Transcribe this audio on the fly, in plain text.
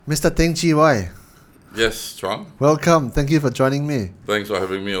Mr. Teng Chi Wai, Yes, Chuang. welcome. Thank you for joining me. Thanks for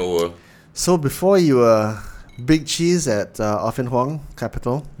having me over. So before you were big cheese at Offin Huang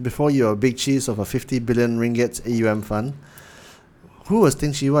Capital, before you were big cheese of a 50 billion ringgit AUM fund, who was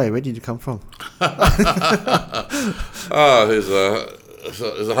Teng Chi Wai? Where did you come from? It's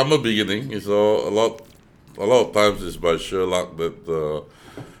a humble beginning. It's a lot of times it's by sheer luck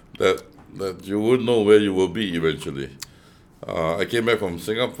that you would know where you will be eventually. I came back from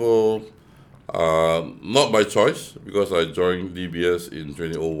Singapore, not by choice, because I joined DBS in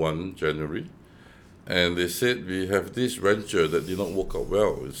 2001 January, and they said we have this venture that did not work out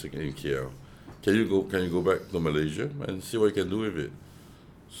well in KL. Can you go back to Malaysia and see what you can do with it?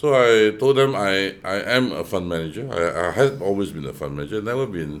 So I told them I am a fund manager. I have always been a fund manager.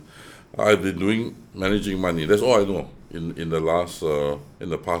 I've been managing money. That's all I know in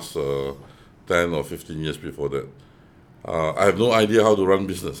the past 10 or 15 years before that. I have no idea how to run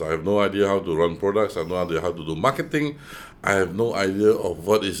business. I have no idea how to run products. I have no idea how to do marketing. I have no idea of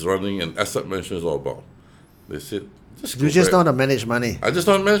what is running an asset management is all about. They said, You just know how to manage money. I just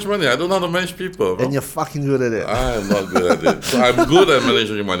don't manage money. I don't know how to manage people. And you're fucking good at it. I am not good at it. So I'm good at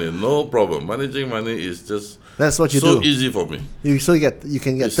managing money. No problem. Managing money is just That's what you so do. easy for me. You can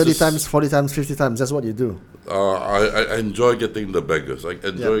get It's 30 just- times, 40 times, 50 times. That's what you do. I enjoy getting the beggars. I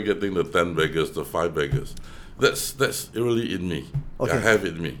enjoy getting the 10 beggars, the 5 beggars. That's really in me. Okay. I have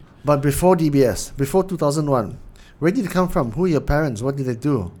it in me. But before DBS, before 2001, where did you come from? Who are your parents? What did they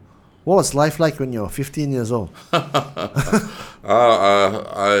do? What was life like when you were 15 years old?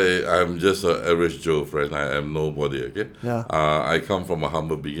 I'm just an average Joe, friend. I am nobody, okay? Yeah. I come from a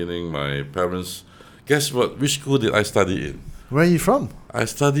humble beginning. My parents, guess what? Which school did I study in? Where are you from? I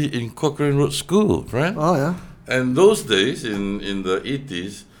studied in Cochrane Road School, friend. Oh, yeah. And those days, in the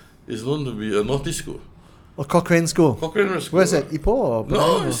 80s, it's known to be a naughty school. Oh, Cochrane School. Cochrane Road School. Where's that? Ipoh or No,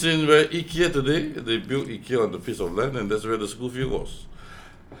 Penang or- it's in where IKEA today. They built IKEA on the piece of land, and that's where the school field was.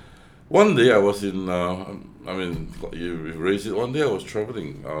 One day I was in, you raised it. One day I was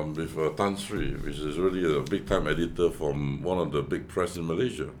traveling with Tan Sri, which is really a big-time editor from one of the big press in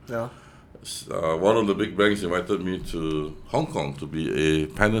Malaysia. Yeah. One of the big banks invited me to Hong Kong to be a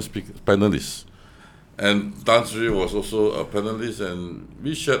panelist. And Tan Sri was also a panelist, and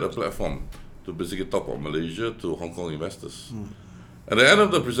we shared a platform to basically talk about Malaysia to Hong Kong investors. At the end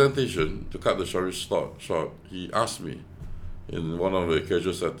of the presentation, to cut the story short, he asked me in one of the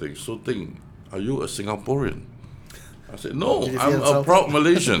casual settings, "So Ting, are you a Singaporean?" I said, "No, Did you I'm feel a so- proud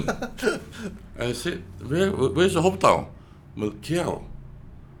Malaysian." And I said, Where's your hometown? KL.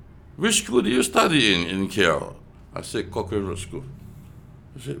 Which school did you study in KL? I said, Cochrane Road School.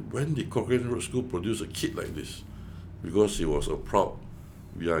 I said, when did Cochrane Road School produce a kid like this? Because he was a proud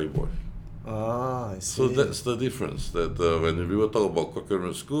VI boy. Ah, I see. So that's the difference. That when people talk about Cochrane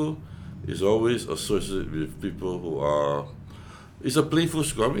Road School, it's always associated with people who are. It's a playful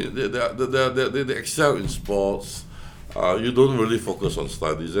school. I mean, they excel in sports. You don't really focus on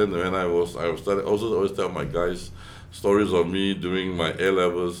studies. And when I was studying, I also always tell my guys stories of me during my A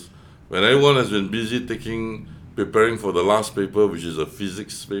levels. When everyone has been busy preparing for the last paper, which is a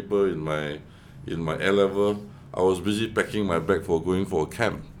physics paper in my A level, I was busy packing my bag for going for a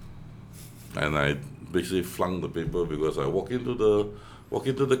camp. And I basically flung the paper because I walked into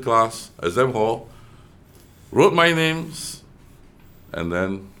the class, exam hall, wrote my names, and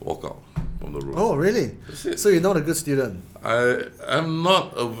then walk out from the room. Oh, really? That's it. So you're not a good student. I am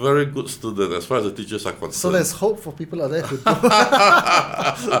not a very good student as far as the teachers are concerned. So there's hope for people out there who do.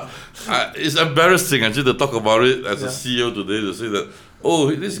 It's embarrassing actually to talk about it as Yeah. a CEO today, to say that, oh,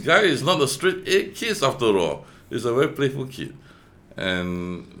 this guy is not a straight A kid after all. He's a very playful kid.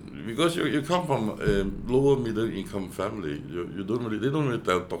 And because you come from a lower middle income family, they don't really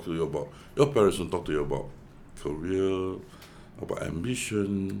talk to you about, your parents don't talk to you about career, about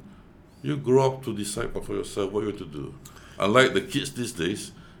ambition. You grow up to decide for yourself what you want to do. Unlike the kids these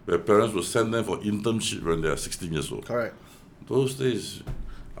days, where parents will send them for internship when they are 16 years old. Correct. Those days,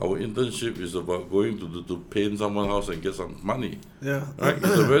 our internship is about going to paint someone's house and get some money. Yeah. Right?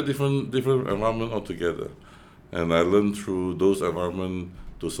 It's a very different environment altogether. And I learned through those environments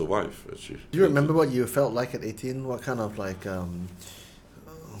to survive, actually. Do you remember what you felt like at 18? What kind of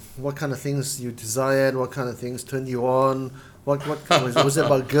things you desired? What kind of things turned you on? What was it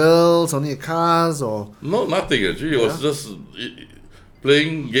about girls, only cars, or? No, nothing actually. It was just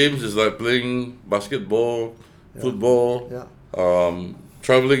playing games is like playing basketball, football. Yeah.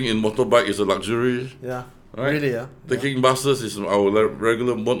 Traveling in motorbike is a luxury. Yeah. Right? Really, yeah. Taking buses is our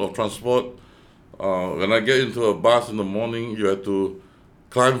regular mode of transport. When I get into a bus in the morning, you have to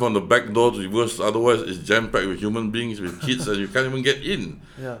climb from the back door because otherwise it's jam-packed with human beings, with kids, and you can't even get in.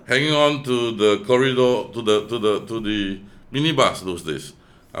 Yeah. Hanging on to the corridor, to the minibus those days.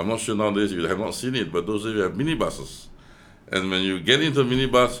 I'm not sure nowadays you have not seen it, but those days you have minibuses. And when you get into a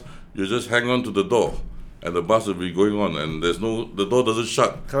minibus, you just hang on to the door, and the bus will be going on, and the door doesn't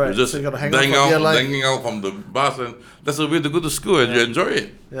shut. Correct. You just So you gotta hang hanging out from the bus, and that's the way to go to school, and you enjoy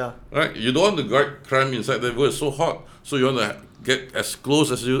it. Yeah. Right? You don't want to cram inside there because it's so hot, so you want to get as close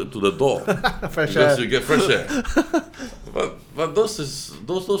as you to the door Fresh because air. you get fresh air. but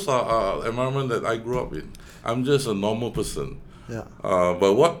those are environment that I grew up in. I'm just a normal person. Yeah.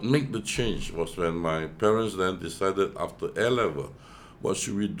 But what made the change was when my parents then decided after A-level, what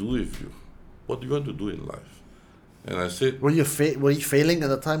should we do with you? What do you want to do in life? And I said, Were you failing at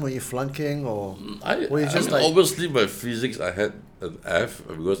the time? Were you flunking or? obviously by physics I had an F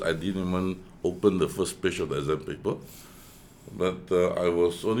because I didn't even open the first page of the exam paper. But I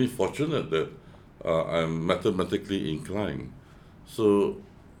was only fortunate that I'm mathematically inclined. So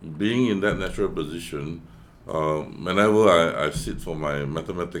being in that natural position, whenever I sit for my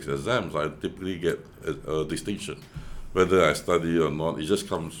mathematics exams, I typically get a distinction. Whether I study or not, it just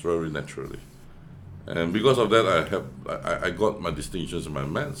comes very naturally. And because of that, I got my distinctions in my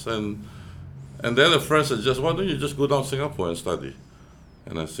maths. And then a friend suggested, why don't you just go down to Singapore and study?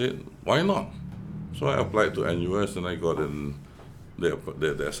 And I said, why not? So I applied to NUS and I got in.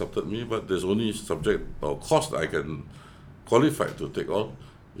 They accepted me, but there's only subject or course that I can qualify to take on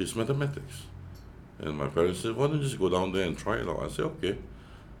is mathematics. And my parents said, why don't you just go down there and try it out? I said, okay.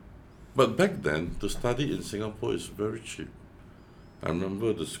 But back then, to study in Singapore is very cheap. I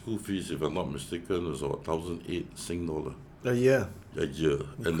remember the school fees, if I'm not mistaken, was about 1,008 Sing dollar A year. a year.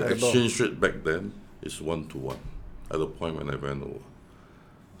 And the exchange rate back then is 1-to-1 at the point when I went over.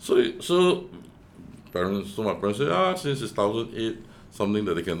 So my parents said, since it's 1,008, something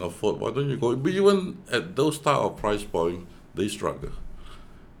that they can afford, why don't you go? But even at those type of price point, they struggle.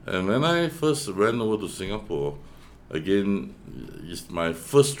 And when I first ran over to Singapore, again, it's my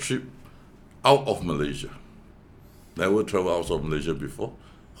first trip out of Malaysia. Never traveled out of Malaysia before.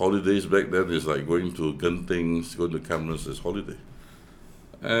 Holidays back then is like going to Genting, going to Cameron is holiday.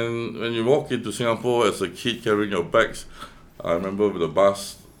 And when you walk into Singapore as a kid carrying your bags, I remember the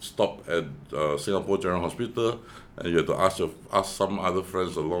bus stopped at Singapore General Hospital, and you had to ask some other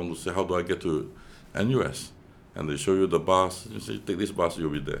friends along to say, how do I get to NUS? And they show you the bus, and you say, take this bus, you'll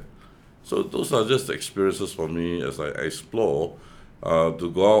be there. So those are just experiences for me as I explore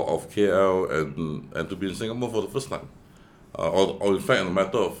to go out of KL and to be in Singapore for the first time. Or in fact, in a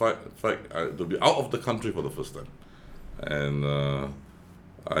matter of fact, to be out of the country for the first time. And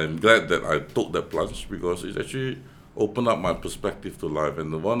I'm glad that I took that plunge because it actually opened up my perspective to life.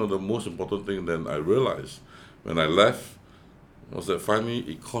 And one of the most important things that I realized when I left was that finally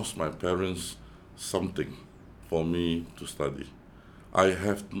it cost my parents something for me to study.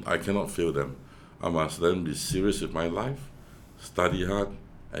 I cannot fail them. I must then be serious with my life, study hard,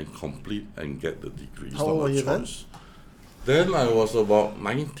 and complete and get the degree. It's How not old a were you choice. Then I was about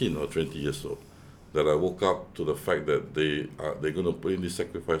 19 or 20 years old that I woke up to the fact that they're going to put in this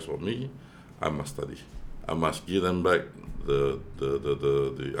sacrifice for me. I must study. I must give them back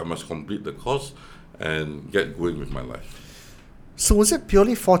I must complete the course and get going with my life. So was it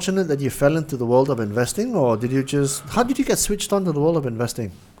purely fortunate that you fell into the world of investing, or how did you get switched on to the world of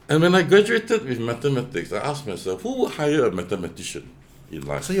investing? And when I graduated with mathematics, I asked myself, who would hire a mathematician in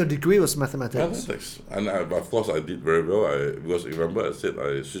life? So your degree was mathematics? Mathematics. And of course I did very well, because remember I said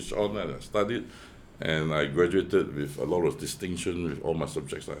I switched on and I studied, and I graduated with a lot of distinction with all my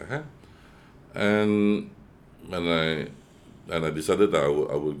subjects that I had. And when I decided that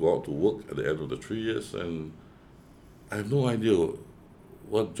I would go out to work at the end of the 3 years, and I have no idea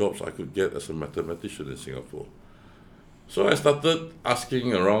what jobs I could get as a mathematician in Singapore. So I started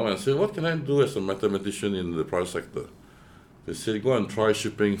asking around and said, what can I do as a mathematician in the private sector? They said, go and try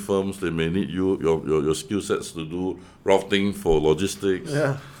shipping firms. They may need your skill sets to do routing for logistics.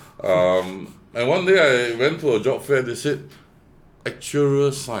 Yeah. And one day I went to a job fair. They said,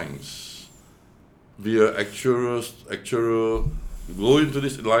 actuarial science. Be an actuarial, go into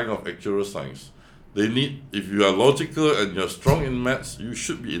this line of actuarial science. They need, if you are logical and you're strong in maths, you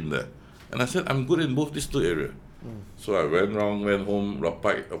should be in there. And I said, I'm good in both these two areas. So I went home,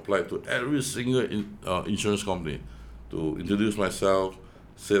 applied to every single insurance company to introduce myself,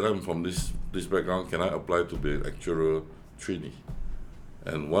 said I'm from this background, can I apply to be an actuarial trainee?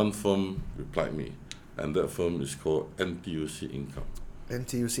 And one firm replied me, and that firm is called NTUC Income.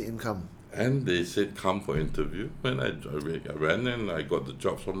 NTUC Income. And they said, come for interview. When I ran and I got the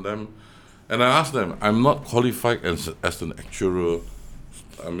job from them. And I asked them, I'm not qualified as an actuarial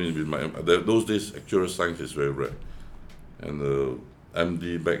I mean, with those days, actuarial science is very rare. And the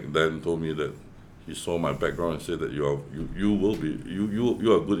MD back then told me that he saw my background and said that you are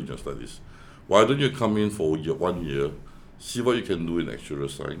good in your studies. Why don't you come in for 1 year, see what you can do in actuarial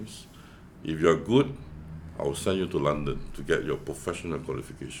science? If you are good, I will send you to London to get your professional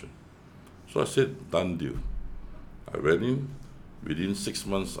qualification. So I said, done deal. I went in. Within 6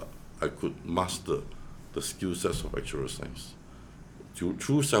 months, I could master the skill sets of actuarial science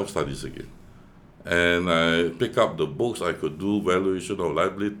through self-studies again. And I pick up the books. I could do valuation of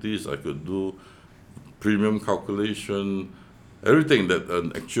liabilities. I could do premium calculation, everything that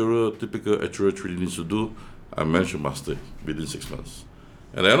an typical actuarial trainee needs to do. I managed to master it within 6 months.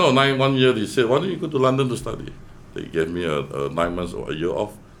 And at the end of 1 year, they said, why don't you go to London to study? They gave me a 9 months or a year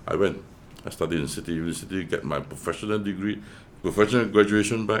off. I went. I studied in City University, get my professional degree, professional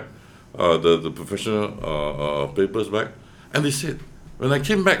graduation back, the professional papers back. And they said, when I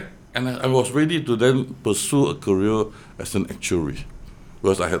came back, and I was ready to then pursue a career as an actuary,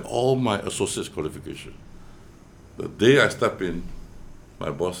 because I had all my associate's qualification. The day I stepped in, my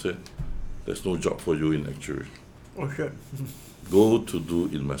boss said, there's no job for you in actuary. Oh, shit. Go to do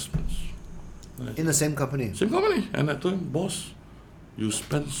investments. In the same company? Same company. And I told him, boss, you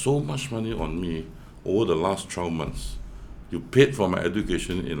spent so much money on me over the last 12 months. You paid for my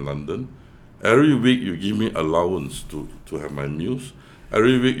education in London. Every week you give me allowance to have my meals.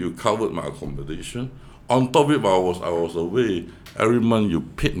 Every week you covered my accommodation. On top of it, I was away. Every month you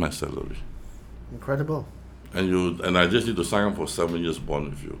paid my salary. Incredible. And I just need to sign up for 7 years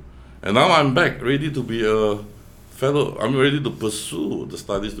bond with you. And now I'm back, ready to be a fellow. I'm ready to pursue the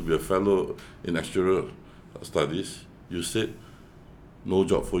studies to be a fellow in actuarial studies. You said, no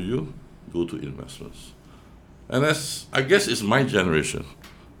job for you, go to investments. And I guess it's my generation.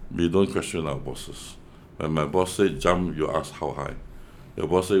 We don't question our bosses. When my boss said jump, you ask how high. Your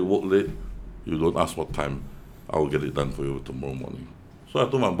boss say work late, you don't ask what time. I will get it done for you tomorrow morning. So I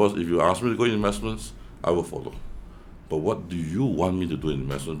told my boss, if you ask me to go in investments, I will follow. But what do you want me to do in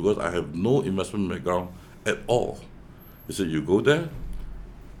investment? Because I have no investment background at all. He said, you go there,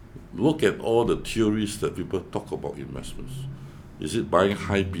 look at all the theories that people talk about investments. Is it buying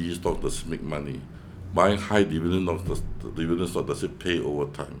high PE stock does it make money? Buying high dividend stock does it pay over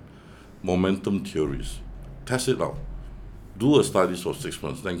time? Momentum theories. Test it out. Do a study for 6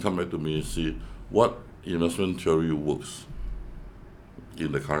 months, then come back to me and see what investment theory works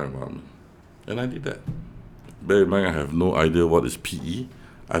in the current environment. And I did that. Bear in mind, I have no idea what is PE.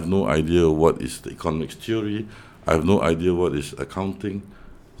 I have no idea what is the economics theory. I have no idea what is accounting.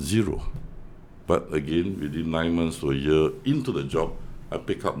 Zero. But again, within 9 months to a year into the job, I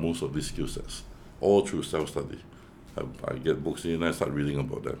pick up most of these skill sets, all through self-study. I get books in and I start reading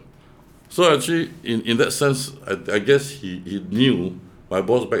about them. So actually, in that sense, I guess he knew, my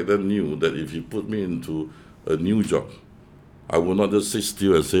boss back then knew that if he put me into a new job, I would not just sit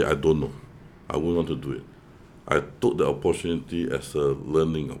still and say, I don't know. I would want to do it. I took the opportunity as a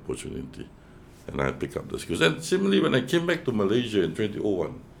learning opportunity, and I picked up the skills. And similarly, when I came back to Malaysia in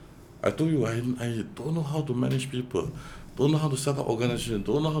 2001, I told you, I don't know how to manage people, don't know how to set up organization,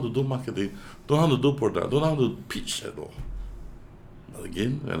 don't know how to do marketing, don't know how to do product, don't know how to pitch at all. But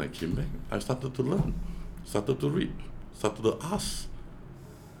again, when I came back, I started to learn, started to read, started to ask.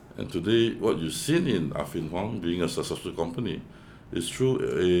 And today, what you've seen in Affin Hwang being a successful company is through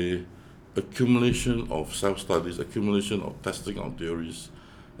a accumulation of self-studies, accumulation of testing on theories,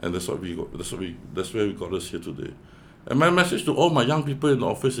 and that's where we got us here today. And my message to all my young people in the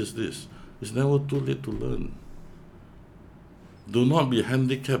office is this: it's never too late to learn. Do not be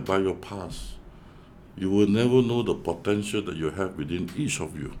handicapped by your past. You will never know the potential that you have within each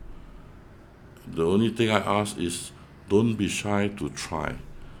of you. The only thing I ask is, don't be shy to try.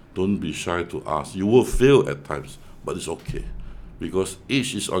 Don't be shy to ask. You will fail at times, but it's okay. Because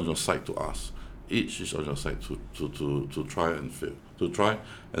age is on your side to ask. Age is on your side to try and fail. To try,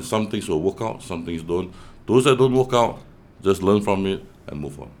 and some things will work out, some things don't. Those that don't work out, just learn from it and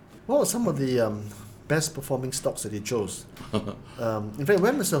move on. What were some of the best performing stocks that you chose? In fact,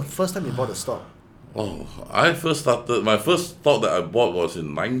 when was the first time you bought a stock? Oh, my first stock that I bought was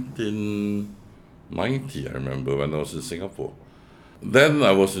in 1990, I remember, when I was in Singapore. Then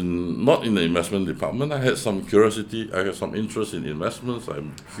I was not in the investment department. I had some curiosity, I had some interest in investments.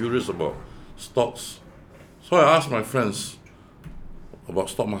 I'm curious about stocks. So I asked my friends about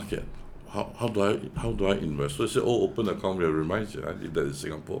stock market. How do I invest? So they said, open an account, we have reminds you. I did that in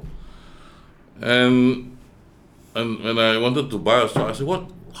Singapore. And when I wanted to buy a stock, I said,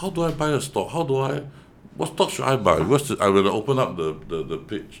 how do I buy a stock? What stock should I buy? When I open up the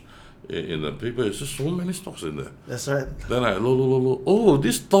page, in the paper. It's just so many stocks in there. That's right. Then I look. Oh,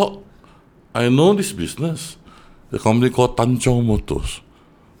 this stock, I know this business. The company called Tanchong Motors.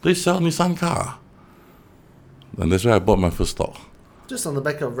 They sell Nissan car. And that's where I bought my first stock. Just on the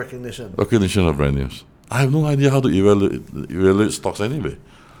back of recognition. Recognition of brand names. I have no idea how to evaluate stocks anyway.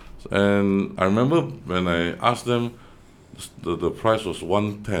 And I remember when I asked them, the price was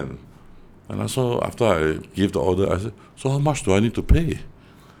 110. And I saw, after I gave the order, I said, so how much do I need to pay?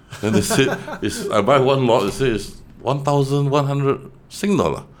 Then they said, I buy one lot, they say it's 1,100 Sing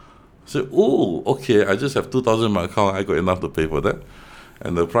dollar. I said, oh, okay, I just have 2,000 in my account, I got enough to pay for that.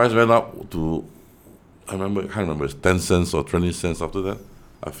 And the price went up to, I can't remember, it's 10 cents or 20 cents after that.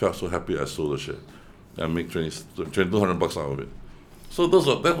 I felt so happy I sold the share. I make 200 bucks out of it. So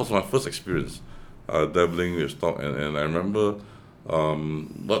that was my first experience dabbling with stock. And I remember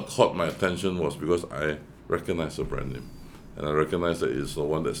what caught my attention was because I recognized the brand name. And I recognized that it's the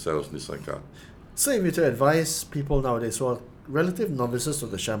one that sells Nissan car. So if you to advise people nowadays who are relative novices to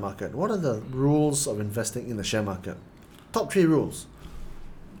the share market, what are the rules of investing in the share market? Top 3 rules.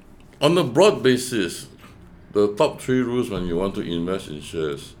 On a broad basis, the top 3 rules when you want to invest in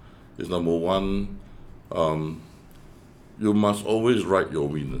shares is number 1, you must always write your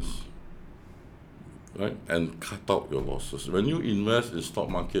winners, right? And cut out your losses. When you invest in stock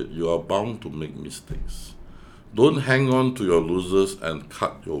market, you are bound to make mistakes. Don't hang on to your losers and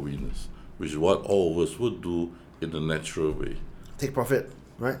cut your winners, which is what all of us would do in a natural way. Take profit,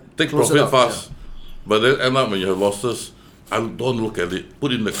 right? Take Close profit it up, fast, yeah. but then end up when you have losses, I don't look at it,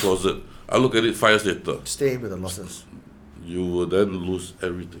 put it in the closet. I look at it 5 years later. Stay with the losses. You will then lose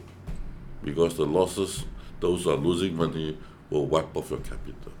everything, because the losses, those who are losing money, will wipe off your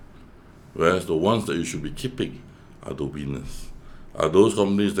capital. Whereas the ones that you should be keeping are the winners, are those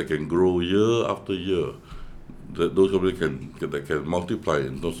companies that can grow year after year, that those companies that can multiply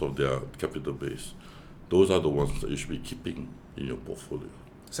in terms of their capital base. Those are the ones that you should be keeping in your portfolio.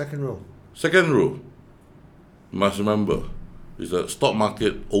 Second rule. Second rule, you must remember, is that stock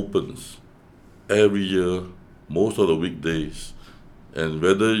market opens every year, most of the weekdays, and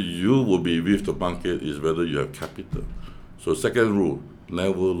whether you will be with the market is whether you have capital. So second rule,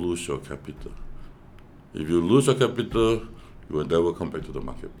 never lose your capital. If you lose your capital, you will never come back to the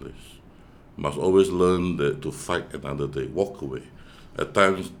marketplace. You must always learn that to fight another day, walk away. At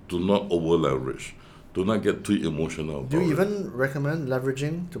times, do not over leverage. Do not get too emotional. Do you even recommend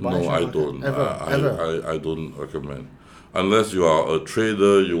leveraging to buy? No, share I market? don't. Ever? I don't recommend. Unless you are a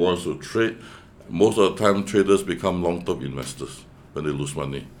trader, you want to trade. Most of the time, traders become long-term investors when they lose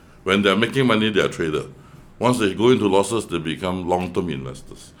money. When they are making money, they are trader. Once they go into losses, they become long-term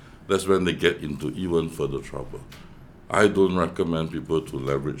investors. That's when they get into even further trouble. I don't recommend people to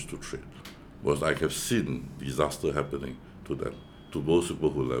leverage to trade, because I have seen disaster happening to them, to those people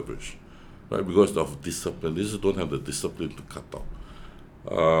who leverage, right? Because of discipline. They just don't have the discipline to cut out.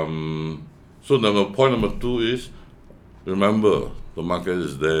 So point number 2 is, remember, the market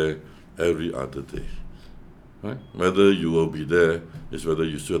is there every other day. Right? Whether you will be there is whether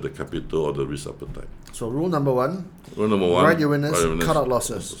you still have the capital or the risk appetite. So rule number 1, Rule number 1, write your winners, cut out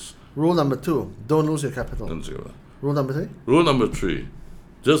losses. Rule number 2, don't lose your capital. Rule number 3? Rule number 3,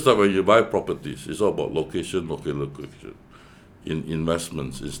 just like when you buy properties, it's all about location. In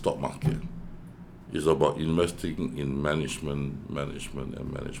investments, in stock market, it's about investing in management.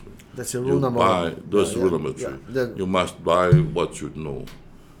 That's your rule number 1. That's rule number 3. Yeah. You must buy what you know.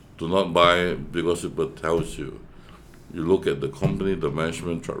 Do not buy because people tells you. You look at the company, the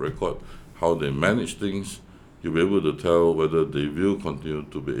management track record, how they manage things, you'll be able to tell whether they will continue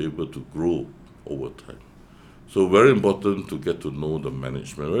to be able to grow over time. So very important to get to know the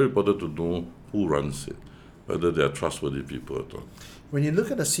management, very important to know who runs it, whether they are trustworthy people or not. When you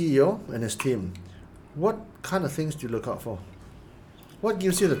look at the CEO and his team, what kind of things do you look out for? What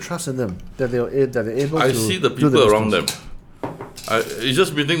gives you the trust in them that they're able to I see the do people around business? them. It's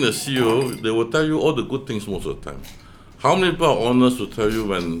just meeting the CEO, they will tell you all the good things most of the time. How many people are honest to tell you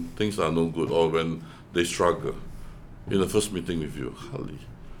when things are no good or when they struggle in the first meeting with you? Hardly.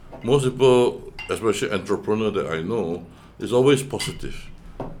 Most people, especially entrepreneurs that I know, is always positive.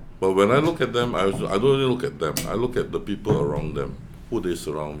 But when I look at them, I don't really look at them. I look at the people around them, who they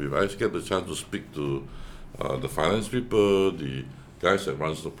surround with. I get the chance to speak to the finance people, the guys that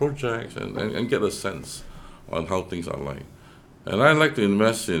runs the projects, and get a sense on how things are like. And I like to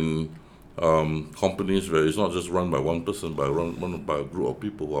invest in companies where it's not just run by one person, but run by a group of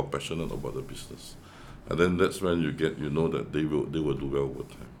people who are passionate about the business. And then that's when you know that they will do well over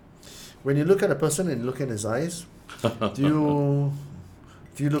time. When you look at a person and look in his eyes, do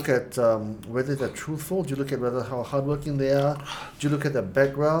Do you look at whether they're truthful? Do you look at whether how hardworking they are? Do you look at their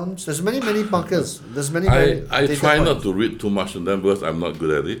backgrounds? There's many markers. There's many. I data try not points. to read too much on them because I'm not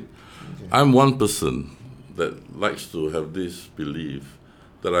good at it. I'm one person that likes to have this belief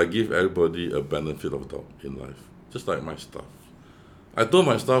that I give everybody a benefit of doubt in life, just like my staff. I told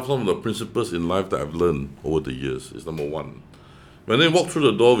my staff some of the principles in life that I've learned over the years is number one. When they walk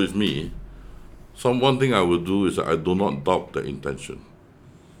through the door with me, one thing I will do is that I do not doubt their intention.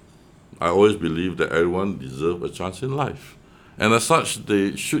 I always believe that everyone deserves a chance in life. And as such,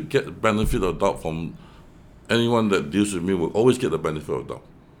 they should get benefit of doubt from anyone that deals with me will always get the benefit of doubt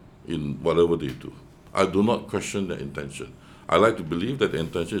in whatever they do. I do not question their intention. I like to believe that the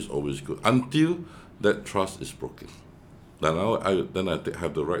intention is always good until that trust is broken. Then I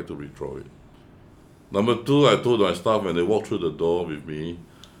have the right to withdraw it. Number two, I told my staff when they walk through the door with me,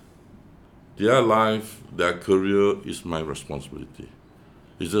 their life, their career is my responsibility.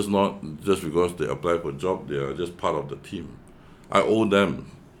 It's just not just because they apply for a job, they are just part of the team. I owe them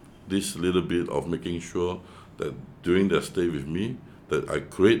this little bit of making sure that during their stay with me, that I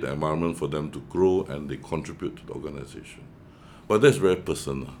create the environment for them to grow and they contribute to the organization. But that's very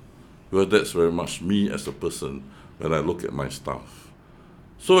personal, because that's very much me as a person when I look at my staff.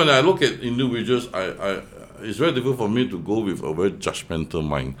 So when I look at individuals, it's very difficult for me to go with a very judgmental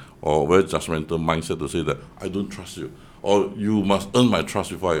mind or a very judgmental mindset to say that I don't trust you or you must earn my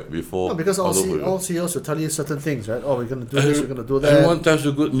trust before. No, because all CEOs will tell you certain things, right? Oh, we're going to do this, we're going to do that. Everyone tells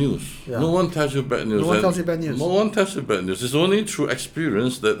you good news. Yeah. No one tells you bad news. No one tells you bad news. No one tells you bad news. It's only through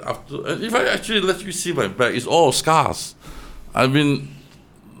experience that after. And if I actually let you see my back, it's all scars. I mean,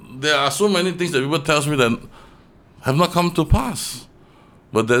 there are so many things that people tells me that have not come to pass.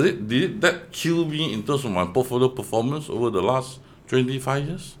 But did that kill me in terms of my portfolio performance over the last 25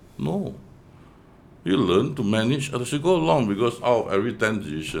 years? No. You learn to manage as you go along, because out of every 10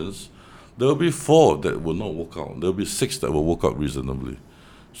 decisions, there will be 4 that will not work out. There will be 6 that will work out reasonably.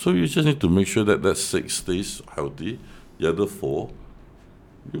 So you just need to make sure that that 6 stays healthy. The other 4,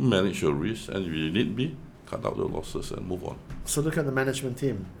 you manage your risk, and if you need be, cut out the losses and move on. So look at the management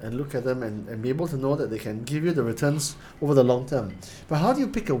team and look at them and be able to know that they can give you the returns over the long term. But how do you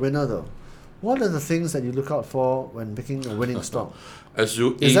pick a winner though? What are the things that you look out for when picking a winning stock? As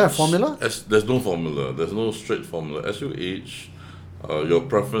you Is there a formula? There's no formula. There's no straight formula. As you age, your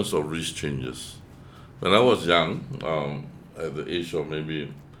preference of risk changes. When I was young, at the age of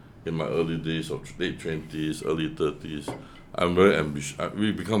maybe in my early days of late 20s, early 30s, I'm very ambitious.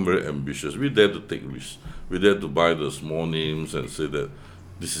 We become very ambitious. We dare to take risks. We dare to buy the small names and say that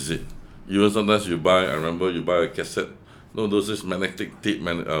this is it. Even sometimes I remember you buy a cassette. No, those is magnetic tape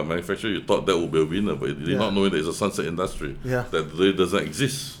manufacturer. You thought that would be a winner, but you did not know that it's a sunset industry that today doesn't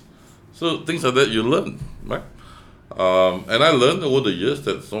exist. So things like that you learn, right? And I learned over the years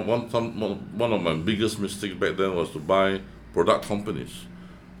that one of my biggest mistakes back then was to buy product companies,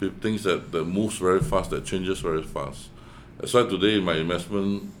 with things that moves very fast, that changes very fast. That's why today my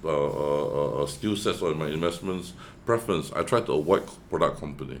investment skill sets or my investments preference, I try to avoid product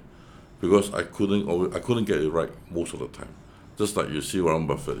company, because I couldn't get it right most of the time. Just like you see Warren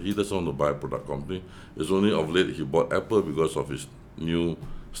Buffett, he doesn't want to buy a product company. It's only of late he bought Apple because of his new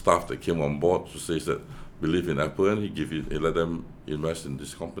staff that came on board to say that believe in Apple, and he let them invest in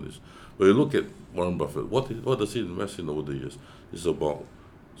these companies. But you look at Warren Buffett, what does he invest in over the years? It's about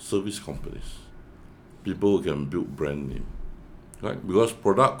service companies, people who can build brand name, right? Because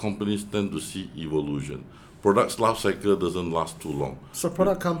product companies tend to see evolution. Product's life cycle doesn't last too long. So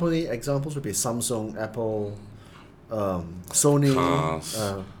product company examples would be Samsung, Apple, Sony, Cars,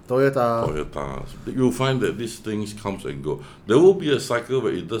 Toyota. You'll find that these things comes and go. There will be a cycle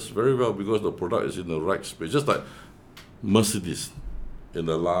where it does very well because the product is in the right space. Just like Mercedes in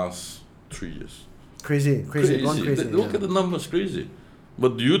the last 3 years. Crazy. Look at the numbers, crazy.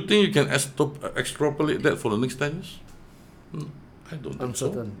 But do you think you can extrapolate that for the next 10 years? I don't think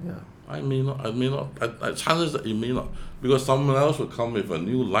Uncertain, so. yeah. I may not. Chances that it may not, because someone else will come with a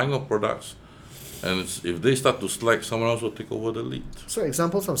new line of products, and if they start to slack, someone else will take over the lead. So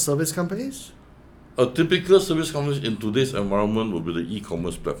examples of service companies? A typical service company in today's environment will be the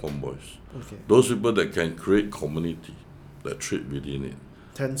e-commerce platform boys. Okay. Those people that can create community, that trade within it.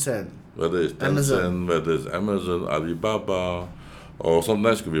 Tencent. Whether it's Tencent, Amazon. whether it's Amazon, Alibaba, or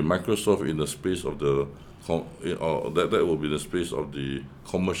sometimes it could be Microsoft in the space of the that will be the space of the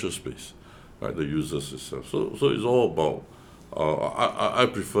commercial space, right? The users itself. So it's all about. I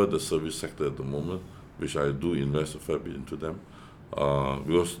prefer the service sector at the moment, which I do invest a fair bit into them,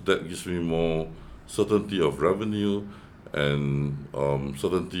 because that gives me more certainty of revenue and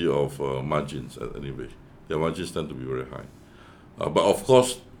certainty of margins. Anyway, their margins tend to be very high. But of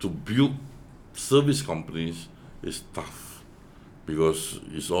course, to build service companies is tough because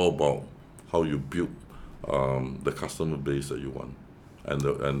it's all about how you build the customer base that you want and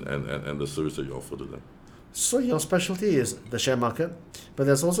the service that you offer to them. So your specialty is the share market, but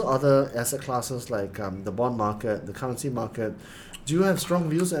there's also other asset classes like the bond market, the currency market. Do you have strong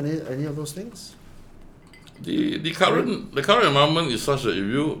views on any of those things? The current environment is such that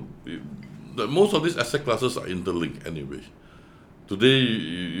that most of these asset classes are interlinked anyway. Today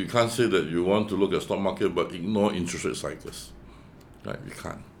you can't say that you want to look at stock market but ignore interest rate cycles. Right? You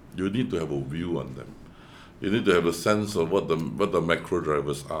can't. You need to have a view on them. You need to have a sense of what the macro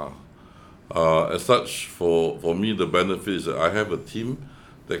drivers are. As such, for me, the benefit is that I have a team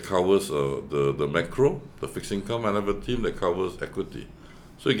that covers the macro, the fixed income, and I have a team that covers equity.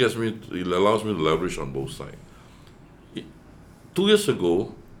 So it allows me to leverage on both sides. 2 years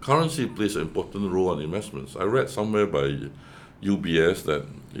ago, currency plays an important role in investments. I read somewhere by UBS that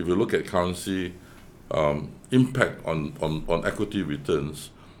if you look at currency impact on equity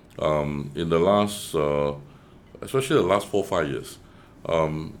returns in the last, especially the last 4 or 5 years,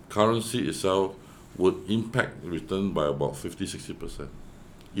 currency itself would impact return by about 50-60%.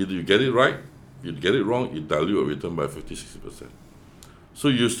 Either you get it right, you get it wrong, it dilute your return by 50-60%. So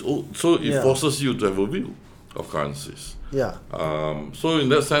it forces you to have a view of currencies. Yeah. So in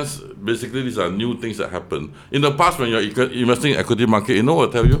that sense, basically these are new things that happen. In the past, when you're investing in equity market, you know what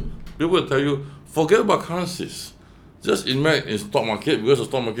I tell you? People will tell you, forget about currencies. Just invest in stock market because the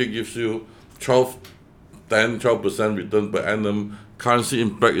stock market gives you 12% return per annum. Currency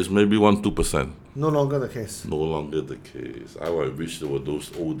impact is maybe 1-2%. No longer the case. No longer the case. I wish there were those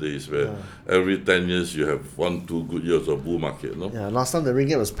old days where every 10 years you have 1-2 good years of bull market, no? Yeah, last time the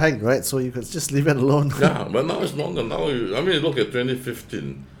ringgit was pegged, right? So you could just leave it alone. Yeah, but now it's longer. Now, look at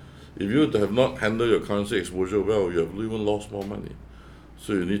 2015. If you have not handled your currency exposure well, you have even lost more money.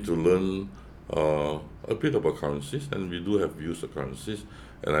 So you need to learn a bit about currencies, and we do have views of currencies.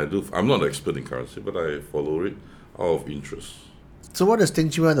 And I'm not an expert in currency, but I follow it out of interest. So what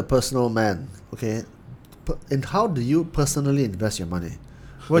distinguishes you as a personal man, okay? And how do you personally invest your money?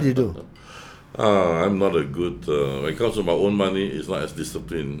 What do you do? I'm not a good, when it comes to my own money, it's not as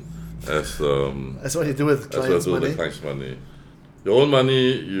disciplined as That's what you do with clients' money? With clients' money. Your own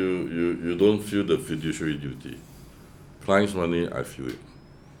money, you don't feel the fiduciary duty. Clients' money, I feel it.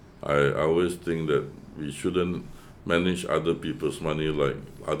 I always think that we shouldn't manage other people's money like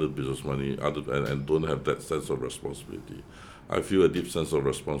other business money and don't have that sense of responsibility. I feel a deep sense of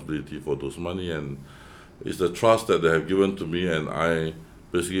responsibility for those money, and it's the trust that they have given to me, and I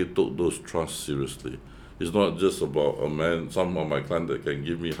basically took those trusts seriously. It's not just about some of my clients that can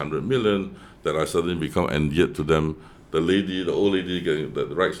give me 100 million that I suddenly become endeared to them. The old lady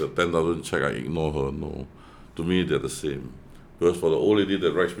that writes a 10,000 check, I ignore her. No, to me they're the same. Because for the old lady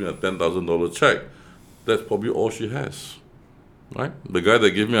that writes me a $10,000 check, that's probably all she has, right? The guy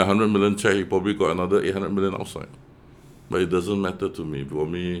that gave me a 100 million check, he probably got another 800 million outside. But it doesn't matter to me. For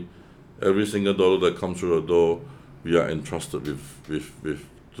me, every single dollar that comes through the door, we are entrusted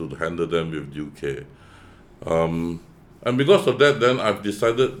with to handle them with due care. And because of that, then I've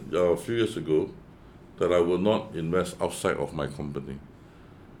decided a few years ago that I will not invest outside of my company.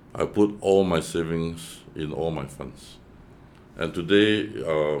 I put all my savings in all my funds. And today,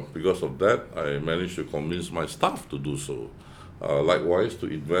 because of that, I managed to convince my staff to do so. Likewise, to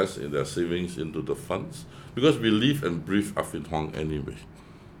invest in their savings into the funds, because we live and breathe Affin Hwang anyway.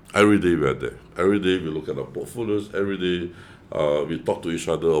 Every day we are there. Every day we look at our portfolios. Every day we talk to each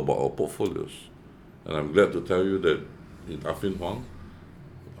other about our portfolios. And I'm glad to tell you that in Affin Hwang,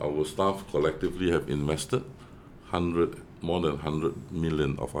 our staff collectively have invested more than 100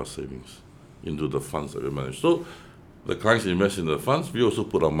 million of our savings into the funds that we manage. So the clients invest in the funds, we also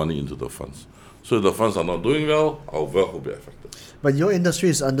put our money into the funds. So if the funds are not doing well, our wealth will be affected. But your industry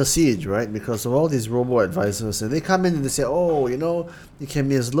is under siege, right? Because of all these robo-advisors. And they come in and they say, it can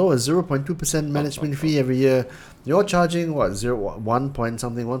be as low as 0.2% management fee every year. You're charging, 1 point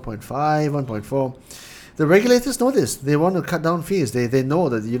something, 1.5, 1.4. The regulators know this. They want to cut down fees. They know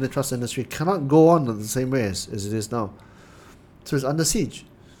that the unit trust industry cannot go on the same way as it is now. So it's under siege.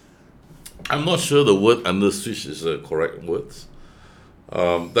 I'm not sure the word under siege is the correct word.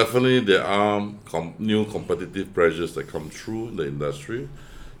 Definitely there are new competitive pressures that come through in the industry.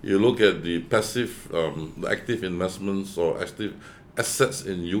 You look at the passive, the active investments or active assets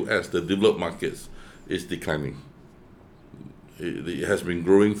in US, the developed markets, is declining. It has been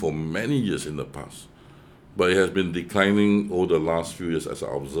growing for many years in the past, but it has been declining over the last few years as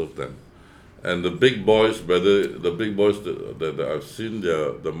I observed them. And the big boys, that I've seen,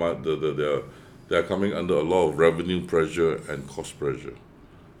 they are coming under a lot of revenue pressure and cost pressure.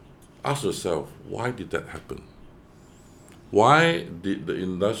 Ask yourself, why did that happen? Why did the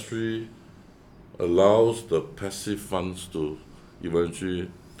industry allows the passive funds to eventually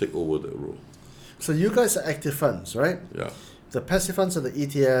take over that role? So you guys are active funds, right? Yeah. The passive funds are the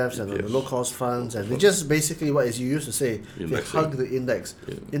ETFs and the ETFs. low-cost funds, and they just basically, what as you used to say, they Indexing. hug the index.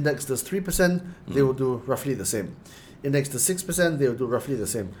 Yeah. Index does 3%, they will do roughly the same. Index does 6%, they will do roughly the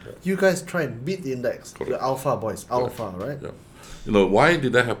same. You guys try and beat the index. Correct. You're alpha boys, alpha, right? Yeah. You know, why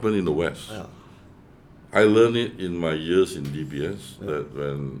did that happen in the West? Yeah. I learned it in my years in DBS that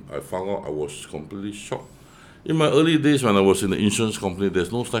when I found out, I was completely shocked. In my early days when I was in the insurance company,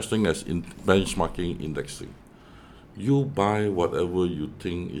 there's no such thing as benchmarking indexing. You buy whatever you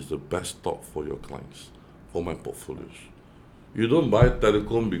think is the best stock for your clients, for my portfolios. You don't buy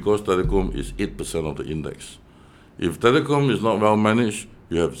telecom because telecom is 8% of the index. If telecom is not well managed,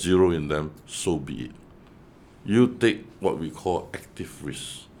 you have zero in them, so be it. You take what we call active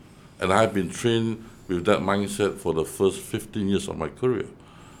risk. And I've been trained with that mindset for the first 15 years of my career.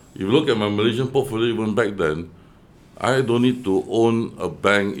 If you look at my Malaysian portfolio even back then, I don't need to own a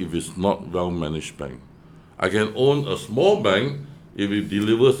bank if it's not well-managed bank. I can own a small bank if it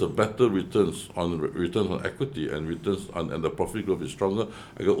delivers a better returns on equity and returns on, and the profit growth is stronger.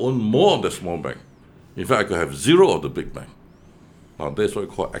 I can own more of the small bank. In fact, I could have zero of the big bank. Now that's what I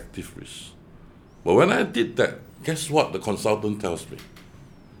call active risk. But when I did that, guess what the consultant tells me?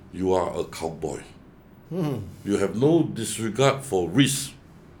 You are a cowboy. You have no disregard for risk.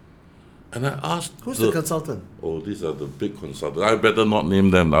 And I asked, Who's the consultant? oh, these are the big consultants. I better not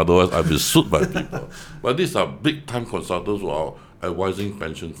name them, otherwise I'll be sued by people. But these are big-time consultants who are advising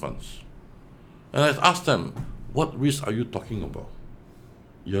pension funds. And I asked them, what risk are you talking about?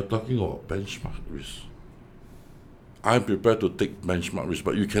 You're talking about benchmark risk. I'm prepared to take benchmark risk,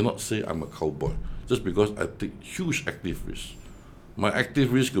 but you cannot say I'm a cowboy just because I take huge active risk. My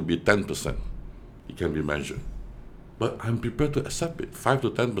active risk could be 10%. It can be measured. But I'm prepared to accept it. 5 to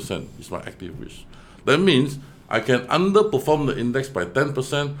 10% is my active risk. That means I can underperform the index by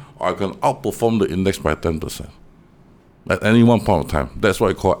 10% or I can outperform the index by 10% at any one point of time. That's what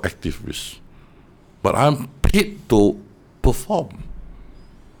I call active risk. But I'm paid to perform.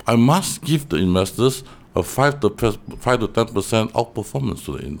 I must give the investors a 5 to 10% outperformance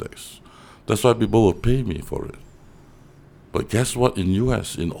to the index. That's why people will pay me for it. But guess what? In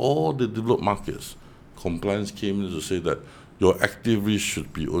US, in all the developed markets, compliance came in to say that your active risk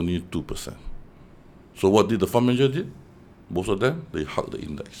should be only 2%. So what did the fund manager do? Most of them, they hug the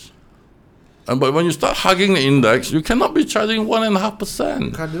index. But when you start hugging the index, you cannot be charging 1.5%.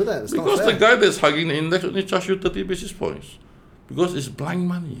 You can't do that. It's Because not the fair. guy that's hugging the index only charge you 30 basis points. Because it's blind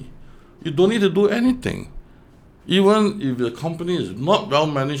money. You don't need to do anything. Even if the company is not well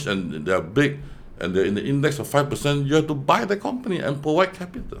managed and they are big and they're in the index of 5%, you have to buy the company and provide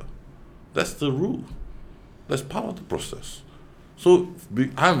capital. That's the rule. That's part of the process. So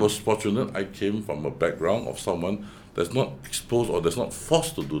I was fortunate. I came from a background of someone that's not exposed or that's not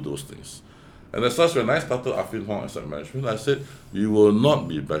forced to do those things. And as such, when I started Affin Hwang Asset Management, I said, we will not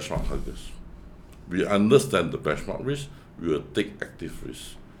be benchmark huggers. We understand the benchmark risk. We will take active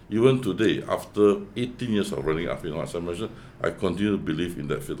risk. Even today, after 18 years of running Affin Hwang Asset Management, I continue to believe in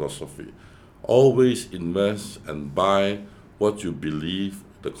that philosophy. Always invest and buy what you believe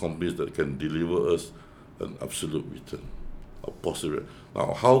the companies that can deliver us an absolute return, a positive.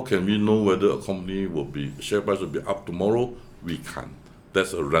 Now, how can we know whether a company share price will be up tomorrow? We can't.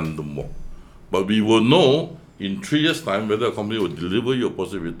 That's a random walk. But we will know in 3 years' time whether a company will deliver you a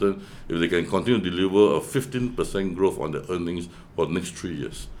positive return if they can continue to deliver a 15% growth on the earnings for the next 3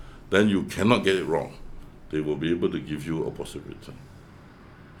 years. Then you cannot get it wrong. They will be able to give you a positive return.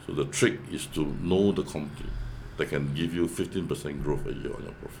 So the trick is to know the company that can give you 15% growth a year on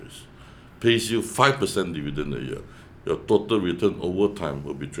your profits, pays you 5% dividend a year. Your total return over time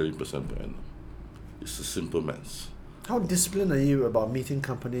will be 20% per annum. It's a simple maths. How disciplined are you about meeting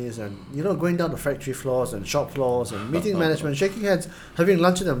companies and, going down the factory floors and shop floors and meeting management, shaking hands, having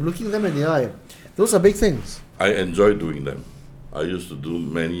lunch with them, looking them in the eye? Those are big things. I enjoy doing them. I used to do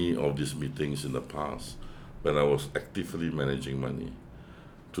many of these meetings in the past when I was actively managing money.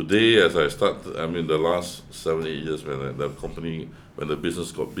 Today, as I start, the last 7-8 years when the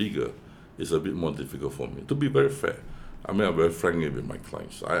business got bigger, it's a bit more difficult for me, to be very fair. I'm very frank with my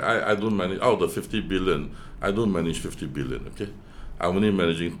clients. I don't manage, out of the 50 billion, I don't manage 50 billion, okay? I'm only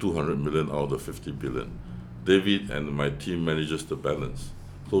managing 200 million out of the 50 billion. David and my team manages the balance.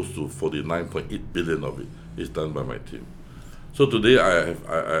 Close to 49.8 billion of it is done by my team. So today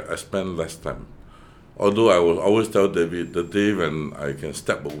I spend less time. Although I will always tell David, the day when I can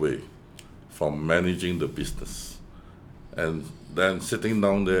step away from managing the business and then sitting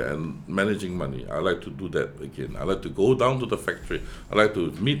down there and managing money. I like to do that again. I like to go down to the factory. I like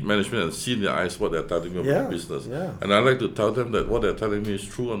to meet management and see in their eyes what they're telling me about the business. Yeah. And I like to tell them that what they're telling me is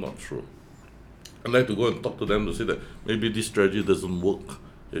true or not true. I like to go and talk to them to say that maybe this strategy doesn't work.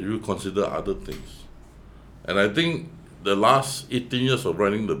 You consider other things. And I think the last 18 years of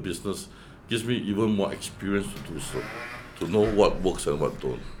running the business gives me even more experience to do so, to know what works and what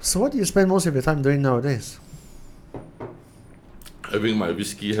don't. So what do you spend most of your time doing nowadays? Having my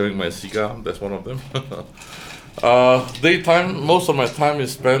whiskey, having my cigar, that's one of them. Daytime, most of my time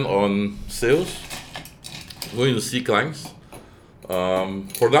is spent on sales, going to see clients,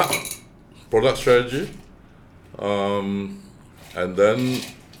 product strategy, and then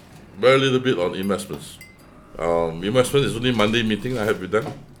very little bit on investments. Investment is only Monday meeting I have with them,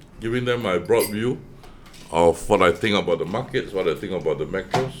 giving them my broad view of what I think about the markets, what I think about the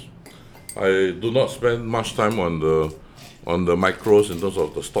macros. I do not spend much time on the micros in terms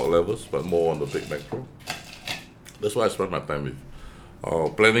of the stock levels, but more on the big macro. That's what I spend my time with.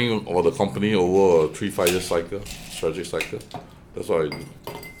 Planning for the company over a 3-5 year cycle, strategic cycle. That's what I do.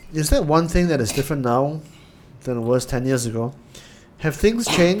 Is there one thing that is different now than it was 10 years ago? Have things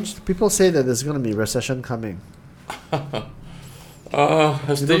changed? People say that there's going to be recession coming.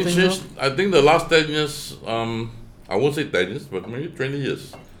 Has You don't things think changed? I think the last 10 years, I won't say 10 years, but maybe 20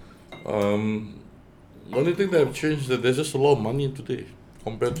 years. The only thing that have changed is that there's just a lot of money today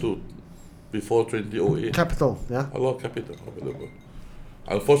compared to before 2008. Capital, yeah? A lot of capital available.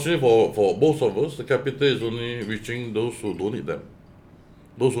 Unfortunately for most of us, the capital is only reaching those who don't need them.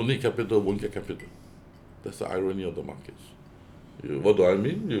 Those who need capital won't get capital. That's the irony of the markets. What do I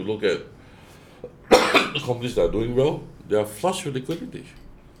mean? You look at the companies that are doing well, they are flush with liquidity.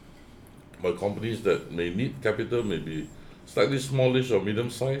 But companies that may need capital, maybe slightly smallish or medium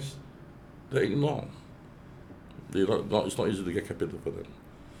size, they ignore. It's not easy to get capital for them.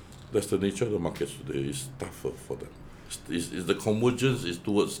 That's the nature of the markets today. It's tougher for them. It's the convergence is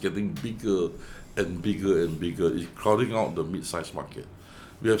towards getting bigger and bigger and bigger. It's crowding out the mid-sized market.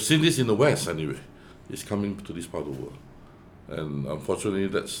 We have seen this in the West anyway. It's coming to this part of the world. And unfortunately,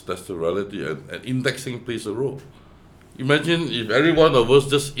 that's the reality. And indexing plays a role. Imagine if every one of us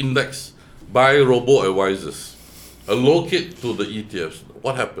just index, buy robo-advisors, allocate to the ETFs.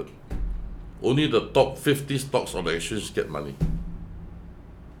 What happened? Only the top 50 stocks on the exchange get money.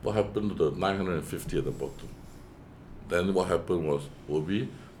 What happened to the 950 at the bottom? Then what happened will be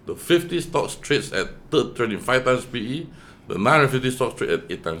the 50 stocks trades at 25 times PE, the 950 stocks trade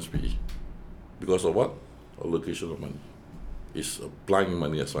at 8 times PE. Because of what? Allocation of money. It's applying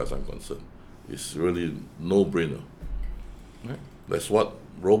money as far as I'm concerned. It's really no-brainer. Right? That's what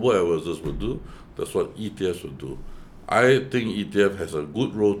robo-advisors will do. That's what ETFs will do. I think ETF has a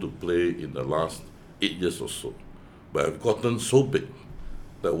good role to play in the last 8 years or so. But have gotten so big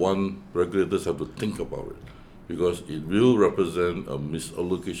that regulators have to think about it, because it will represent a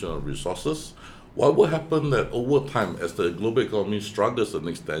misallocation of resources. What will happen that over time, as the global economy struggles the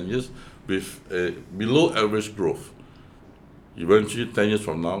next 10 years with a below average growth, eventually 10 years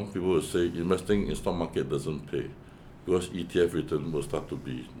from now, people will say investing in stock market doesn't pay, because ETF return will start to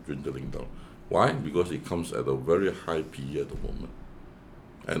be dwindling down. Why? Because it comes at a very high PE at the moment,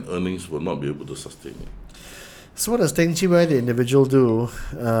 and earnings will not be able to sustain it. So what does Teng Chi Wai, the individual, do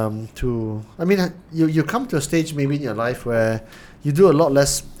you come to a stage maybe in your life where you do a lot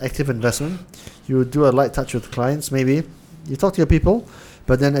less active investment, you do a light touch with clients maybe, you talk to your people,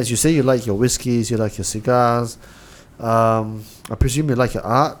 but then as you say, you like your whiskeys, you like your cigars, I presume you like your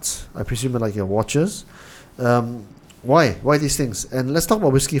art, I presume you like your watches. Why? Why these things? And let's talk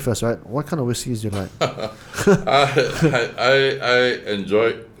about whiskey first, right? What kind of whiskeys do you like? I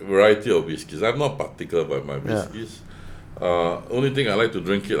enjoy a variety of whiskeys. I'm not particular about my whiskeys. Only thing I like to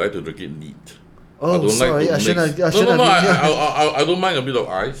drink it neat. Oh, sorry, I shouldn't have. I don't mind a bit of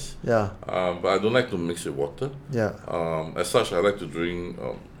ice. Yeah. But I don't like to mix with water. Yeah. As such, I like to drink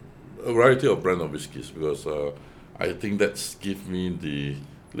a variety of brand of whiskeys, because I think that's give me the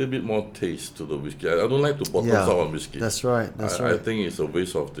little bit more taste to the whiskey. I don't like to bottle up on whiskey. That's right. I think it's a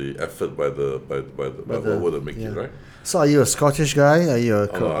waste of the effort by whoever that make it, right? So are you a Scottish guy? Are you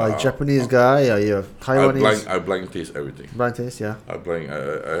a Japanese guy? Are you a Taiwanese? I blind taste everything. Blind taste, yeah. I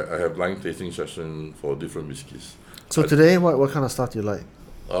have blind tasting session for different whiskies. So today, what kind of stuff do you like?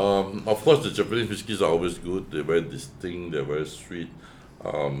 Of course, the Japanese whiskies are always good. They're very distinct. They're very sweet.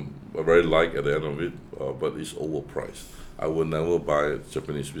 Very light at the end of it, but it's overpriced. I will never buy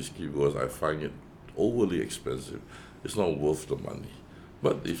Japanese whiskey because I find it overly expensive. It's not worth the money.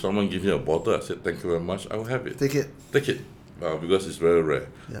 But if someone gives me a bottle, I said, thank you very much, I will have it. Take it. Take it. because it's very rare.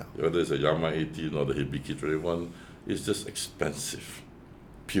 Yeah. Whether it's a Yamaha 18 or the Hibiki 21, it's just expensive.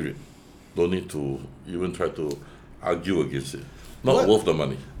 Period. Don't need to even try to argue against it. Not What- worth the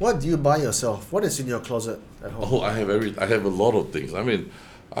money. What do you buy yourself? What is in your closet at home? Oh, I have a lot of things. I mean,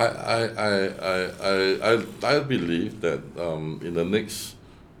 I believe that in the next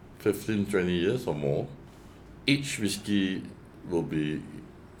 15, 20 years or more, each whiskey will be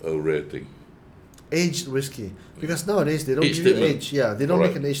a rare thing. Aged whiskey, because nowadays they don't Age give you statement. age. Yeah, they don't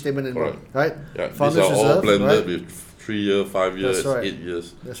Correct. make an age statement anymore, Correct. right? Yeah, these Founders are all Reserve, blended right? with 3 years, 5 years, That's right. 8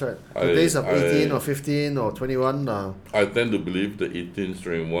 years. That's right. The I- days of 18 I- or 15 or 21. I tend to believe the 18,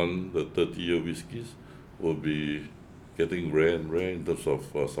 21, the 30-year whiskies will be getting rare and rare in terms of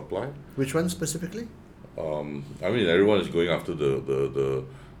supply. Which one specifically? I mean, everyone is going after the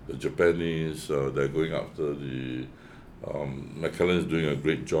Japanese. They're going after the Macallan is doing a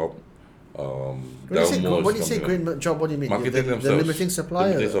great job. When you say, Dalmore is when you say coming up. great job, what do you mean? Marketing They're themselves, limiting supply?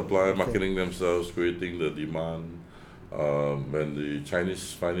 limiting or- supply, okay. marketing themselves, creating the demand. When the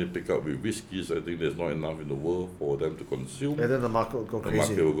Chinese finally pick up with whiskeys, I think there's not enough in the world for them to consume. And then the market will go The crazy.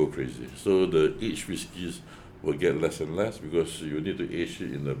 market will go crazy. So the aged whiskies will get less and less because you need to age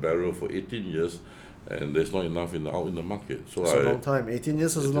it in the barrel for 18 years, and there's not enough out in the market. So It's a long time. 18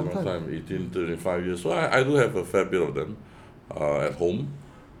 years is a it's long time. 18, 25 years. So I do have a fair bit of them at home.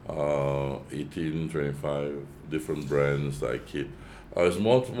 18, 25 different brands that I keep. It's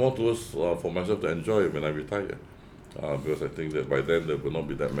more towards for myself to enjoy when I retire. Because I think that by then there will not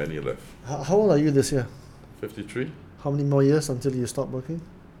be that many left. How old are you this year? 53. How many more years until you stop working?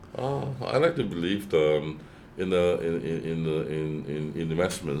 I like to believe in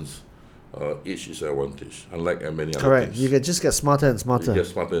investments, age is an advantage, unlike many other Correct. things. You can just get smarter and You smarter. get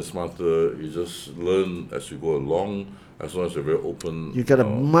smarter and smarter. You just learn as you go along. As long as you're very open. You get a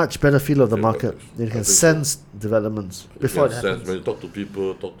much better feel of the yeah, market. You I can think so. sense developments before it sense, happens. when you talk to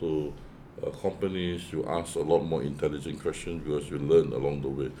people, talk to companies, you ask a lot more intelligent questions because you learn along the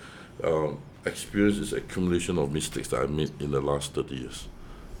way. Experience is accumulation of mistakes that I made in the last 30 years,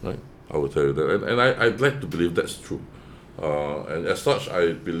 right? I will tell you that, and I'd like to believe that's true. And as such,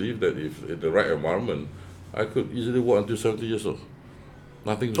 I believe that if in the right environment, I could easily work until 70 years old.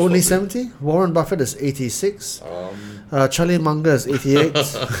 Nothing to Only stop me. 70? Warren Buffett is 86. Um, Charlie Munger is 88.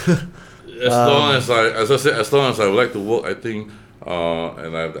 as long as I said, as long as I would like to work, I think,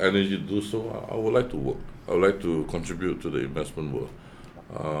 and I have the energy to do so, I would like to work. I would like to contribute to the investment world.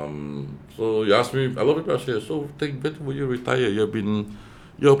 So you ask me, a lot of people say, so think, when will you retire?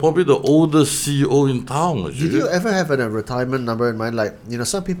 You're probably the oldest CEO in town. Did you ever have a retirement number in mind? Like,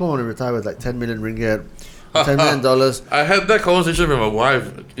 some people want to retire with like 10 million ringgit, $10 million. I had that conversation with my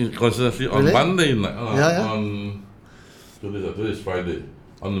wife coincidentally on Really? Monday night. Yeah. On today is Friday.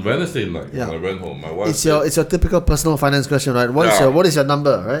 On Wednesday night, Yeah. when I went home, my wife It's said, your typical personal finance question, right? What is your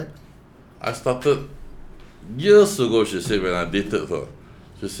number, right? I started years ago, she said, when I dated her.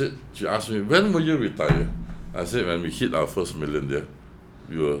 She asked me, when will you retire? I said, when we hit our first million there,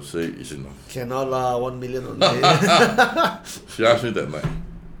 we will say it's enough. Cannot lah, 1 million only. She asked me that night,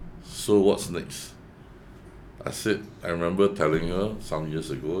 so what's next? I said, I remember telling her some years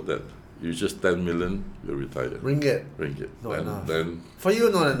ago that you just 10 million, you'll retire. Ringgit. Ringgit. Not enough. Then For you,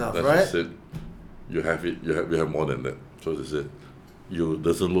 not enough, she right? said, you have it, we have more than that. So she said, you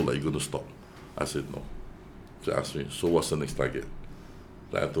doesn't look like you're going to stop. I said, no. She asked me, so what's the next target?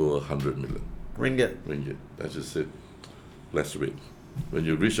 I told her 100 million Ringgit. ringgit. Then she said, let's wait. When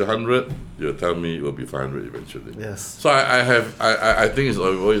you reach 100, you'll tell me it will be 500 eventually. Yes. So I think it's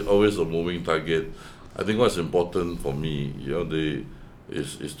always a moving target. I think what's important for me,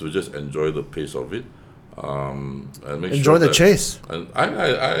 is to just enjoy the pace of it, and make Enjoy sure the that- chase. And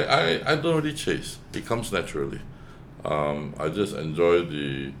I don't really chase. It comes naturally. I just enjoy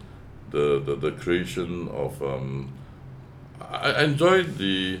the creation of. I enjoy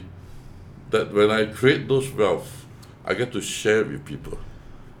that when I create those wealth, I get to share with people.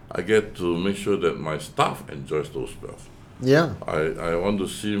 I get to make sure that my staff enjoys those wealth. Yeah. I want to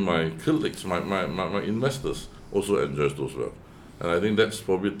see my colleagues, my investors also enjoys those wealth. And I think that's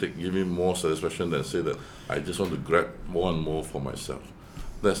probably give me more satisfaction than say that I just want to grab more and more for myself.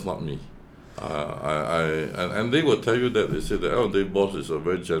 That's not me. And they will tell you that. They say that, oh, their boss is a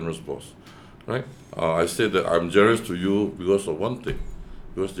very generous boss, right? I say that I'm generous to you because of one thing,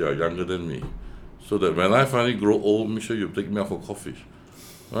 because they are younger than me. So that when I finally grow old, make sure you take me out for coffee,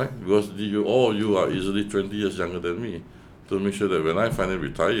 right? Because you are easily 20 years younger than me. To make sure that when I finally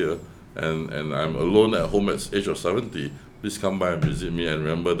retire and I'm alone at home at the age of 70, please come by and visit me and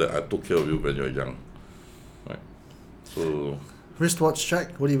remember that I took care of you when you're young, right? So Wristwatch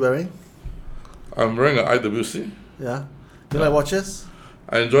check. What are you wearing? I'm wearing an IWC. Yeah. You like watches?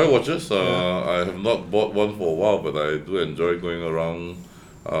 I enjoy watches. I have not bought one for a while, but I do enjoy going around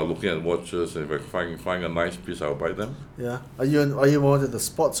looking at watches. And if I find a nice piece, I'll buy them. Yeah. Are you more into the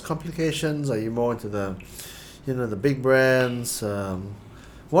sports complications? Are you more into the, the big brands?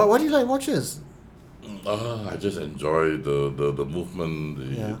 Why do you like watches? I just enjoy the movement,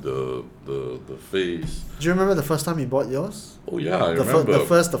 the face. Do you remember the first time you bought yours? Oh yeah, I The remember.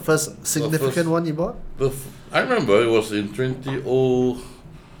 the first significant one you bought? I remember it was in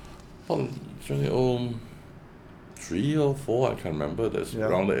 2003 or 4. I can't remember. That's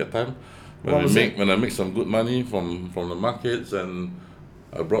around that time. When I make some good money from the markets, and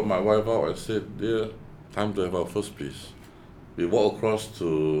I brought my wife out. I said, "Dear, time to have our first piece." We walked across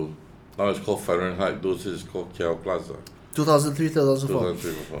to, now it's called Fahrenheit. Those days it's called KL Plaza. 2003, 2004.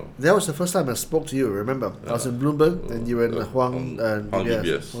 2004. That was the first time I spoke to you. Remember, I was in Bloomberg, and you were in Huang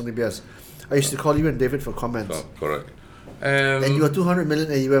DBS. Huang DBS. I used to call you and David for comments. Correct. And you were 200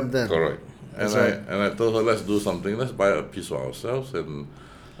 million AUM then. Correct. And I told her, let's do something. Let's buy a piece for ourselves. And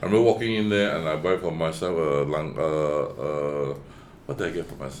I remember walking in there, and I buy for myself what did I get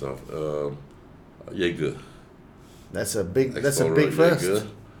for myself? Jaeger. That's a big first. Jaeger.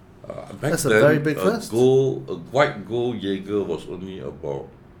 That's then, a very big first. A white gold Jaeger was only about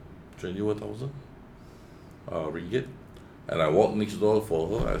 21,000 ringgit. And I walked next door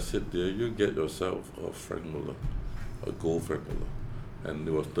for her. I said, "Dear, you get yourself a Frank Muller, a gold Frank Muller," and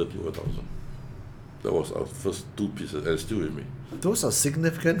it was 31,000. That was our first two pieces, and still with me. Those are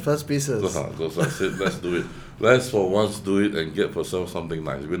significant first pieces. Those I said, let's do it. Let's for once do it and get for ourselves something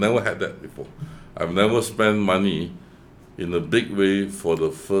nice. We never had that before. I've never spent money in a big way for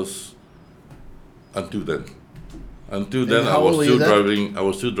the first until then. Until then, I was still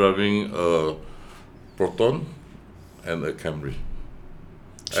driving a Proton and a Camry.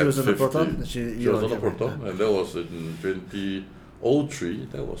 She was on a Proton? She was on a Proton, and that was in 2003.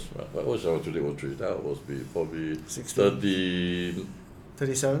 That was, what was 2003? That was probably 30...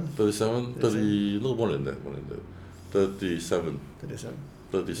 37? 30, no, more than that. 37.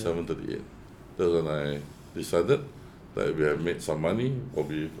 37. 38. That's when I decided that we have made some money,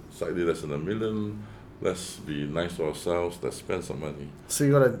 probably slightly less than $1 million. Let's be nice to ourselves. Let's spend some money. So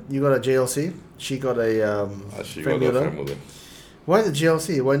you got a JLC. She got a Frank Muller. Why the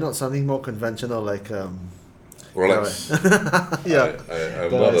JLC? Why not something more conventional like Rolex? Yeah.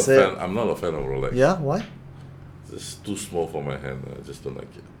 I'm not a fan of Rolex. Yeah. Why? It's too small for my hand. I just don't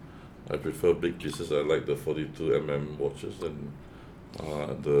like it. I prefer big pieces. I like the 42mm watches, and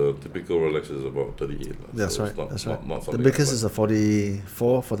the typical Rolex is about 38. That's so right. That's right. Not the biggest is a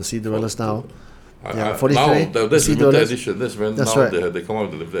 44 for the Cinderellas now. 43. Now that's limited edition. That's when that's now right. they come out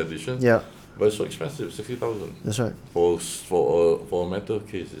with the limited edition. Yeah. But it's so expensive, 60,000. That's right. For a metal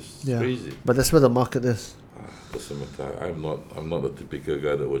case, it's crazy. But that's where the market is. Doesn't matter. I'm not a typical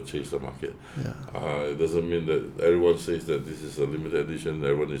guy that would chase the market. Yeah. It doesn't mean that everyone says that this is a limited edition.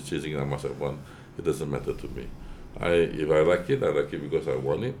 Everyone is chasing. I must have one. It doesn't matter to me. If I like it because I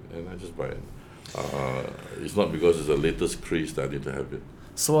want it, and I just buy it. It's not because it's the latest craze that I need to have it.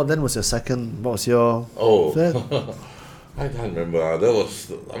 So what then was your second? What was your third? I can't remember. That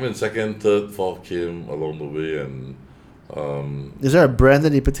was, second, third, fourth came along the way, and is there a brand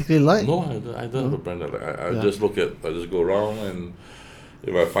that you particularly like? no, I don't have a brand that I just go around, and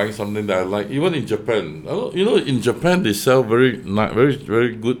if I find something that I like, even in Japan, in Japan they sell very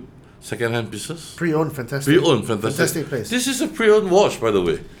very good second-hand pieces. Pre-owned, fantastic place. This is a pre-owned watch, by the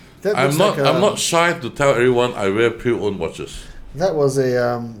way. I'm not shy to tell everyone I wear pre-owned watches. That was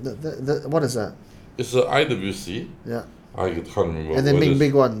a what is that? It's an IWC. Yeah. I can't remember. And the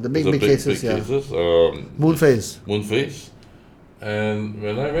big one, the big cases, cases. Moonface. And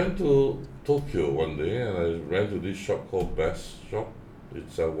when I went to Tokyo one day, and I ran to this shop called Best Shop. It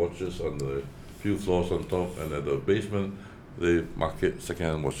sells watches on the few floors on top, and at the basement they market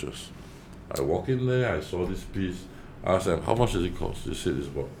second-hand watches. I walk in there, I saw this piece. I asked them, how much does it cost? They said it's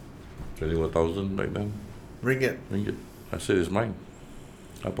about 21,000 back then. Ringgit. I said, it's mine.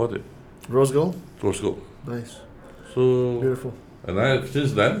 I bought it. Rose gold? Rose gold. Nice. So beautiful. And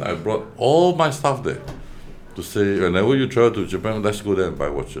since then, I brought all my stuff there to say, whenever you travel to Japan, let's go there and buy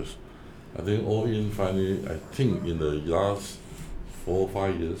watches. I think in the last 4 or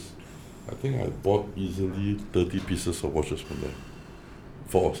 5 years, I think I bought easily 30 pieces of watches from there.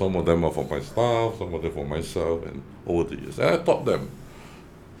 For some of them are for my staff, some of them for myself, and over the years. And I taught them,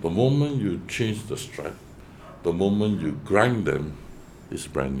 the moment you change the strap, the moment you grind them, it's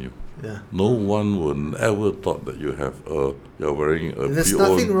brand new. Yeah. No one would ever thought that you're wearing a There's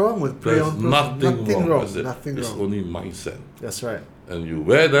pre-owned. Nothing wrong with pre-owned. Nothing wrong. Nothing it's wrong. only mindset. That's right. And you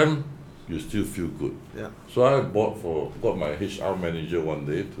wear them, you still feel good. Yeah. So I got my HR manager one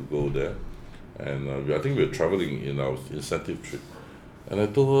day to go there, and I think we were traveling in our incentive trip, and I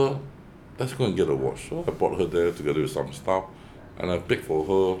told her, let's go and get a watch. So I brought her there together with some staff, and I picked for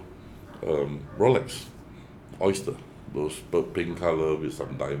her Rolex Oyster, those pink color with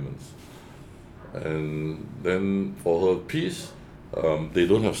some diamonds. And then for her piece, they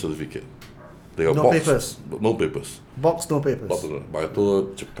don't have certificate. They got No box, papers. no papers. Box, no papers. But I told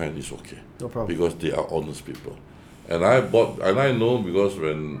her Japan is okay No problem. because they are honest people. And I know because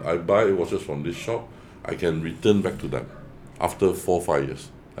when I buy watches from this shop, I can return back to them after 4 or 5 years,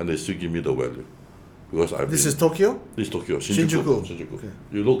 and they still give me the value. Because This is Tokyo? this is Tokyo, Shinjuku. Shinjuku. Okay.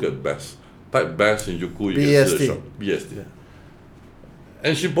 You look at Best, type Best Shinjuku, you BST. can see the shop. BST. Yeah.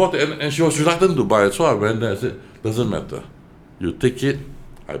 And she bought it, and she was reluctant to buy it. So I went there and said, doesn't matter. You take it,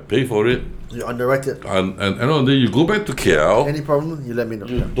 I pay for it, You underwrite it. and then you go back to KL. Any problem, you let me know.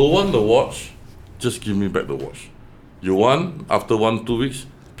 You Yeah. don't want the watch, just give me back the watch. You want, after 1-2 weeks,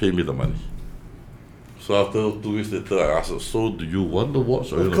 pay me the money. So after 2 weeks later, I asked her, so do you want the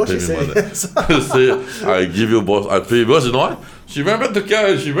watch or you Of want to course pay you me say money? yes. Say, I give you boss, I pay. Because you know what? She went back to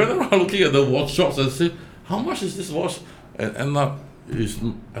KL and she went around looking at the watch shops and said, how much is this watch? And end up, I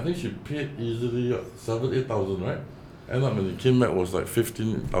think she paid easily 7,000-8,000, right? End up when it came back was like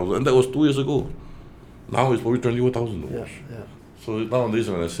 15,000, and that was 2 years ago. Now it's probably 21,000 the Yeah, watch. yeah. So nowadays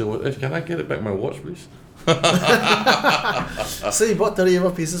when I say, well, hey, can I get it back my watch, please? So you bought 30 euro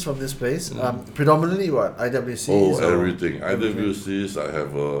pieces from this place. Predominantly what? IWCs? Oh, or everything. everything? IWCs,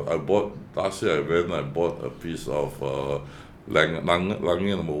 I bought, last year I bought a piece of Lange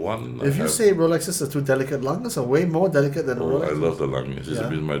number 1. If you say Rolexes are too delicate, Langes are way more delicate than Oh, Rolex. I love the Lange. It's Yeah.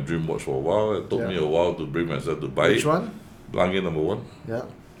 been my dream watch for a while. It took Yeah. me a while to bring myself to buy Which it. one? Lange number 1. Yeah,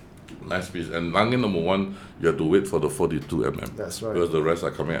 Nice piece. And Lange number 1, you have to wait for the 42 that's right. because the rest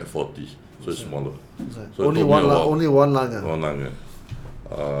are coming at 40. So it's smaller. So So it only took me one, a while. only one Lange. One Lange.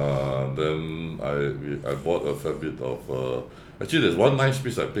 Then I bought a fair bit of. Actually, there's one nice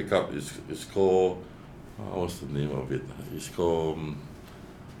piece I pick up. It's called. What's the name of it? It's called.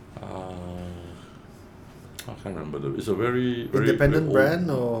 I can't remember. It's a very Independent old, brand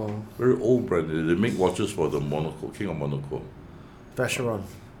or very old brand. They make watches for the Monaco King of Monaco. Vacheron?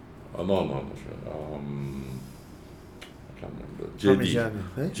 No, not sure. I can't remember. Parmigiano,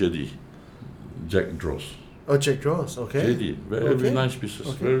 eh? JD. Jack Dross. Oh, Jack Dross, okay. JD, very Okay. nice pieces,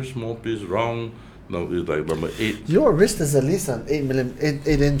 Okay. very small piece, round. No, it's like number 8. Your wrist is at least an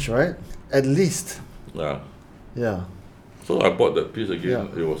 8 inch, right? At least. Yeah. Yeah. So I bought that piece again.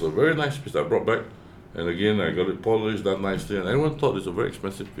 Yeah. It was a very nice piece I brought back, and again I got it polished, done nicely, and everyone thought it's a very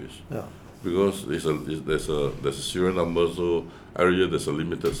expensive piece Yeah. because there's a serial number, so every year there's a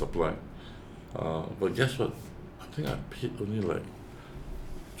limited supply. But guess what? I think I paid only like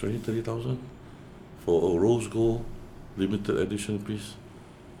 30,000 for a rose gold limited edition piece.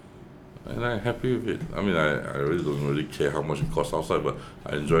 And I'm happy with it. I mean, I really don't really care how much it costs outside, but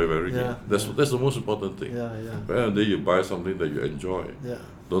I enjoy wearing Yeah, it. That's the most important thing. Yeah, yeah. At the end of the day, you buy something that you enjoy. Yeah.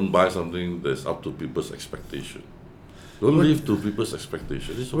 Don't buy something that's up to people's expectation. Don't Would- live to people's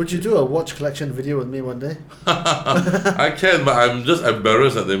expectation. It's Would you okay. do a watch collection video with me one day? I can, but I'm just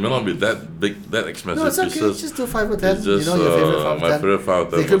embarrassed that they may not be that big, that expensive No, it's okay. pieces. Just do 5 or 10. It's just you know, your favorite 5 or my 10. favorite 5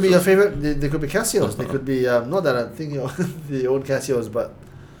 or 10 They could be your watches. favorite. They could be Casios. They could be not that I think you they own Casios, but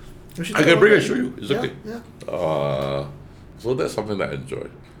we should I do can one bring day. and show you. It's Yeah, okay. Yeah. So that's something that I enjoy.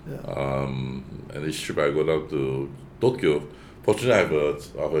 Yeah. And each trip I go down to Tokyo, fortunately I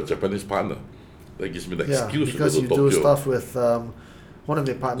have a Japanese partner that gives me the Yeah, excuse to go because to you Tokyo. do stuff with one of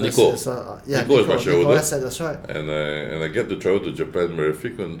your partners. Nico. Is, Nico is my shareholder. Asset, that's right. And I get to travel to Japan very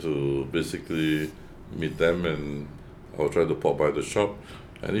frequent to basically meet them, and I'll try to pop by the shop.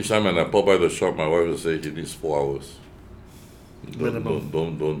 And each time when I pop by the shop, my wife will say he needs 4 hours. Minimum.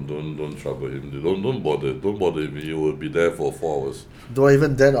 Don't trouble him. Don't bother him. He will be there for 4 hours. Do I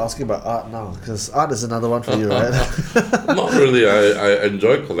even dare to ask you about art now? Because art is another one for you, right? Not really. I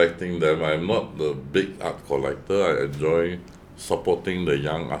enjoy collecting them. I'm not the big art collector. I enjoy supporting the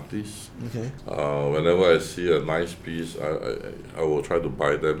young artists. Okay. Whenever I see a nice piece, I will try to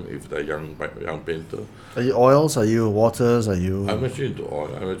buy them if they're young painter. Are you oils? Are you waters? Are you? I'm actually into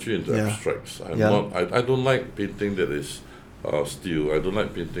oil. I'm actually into Yeah. abstracts. I'm Yeah. not. I don't like painting that is still. I don't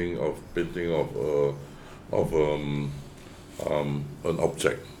like painting of an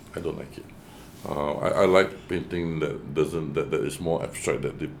object. I don't like it. I like painting that is more abstract,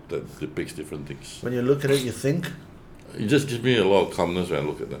 that depicts different things. When you look at it, you think. It just gives me a lot of calmness when I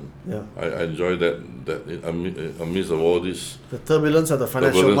look at them. Yeah. I enjoy that amidst of all this. The turbulence of the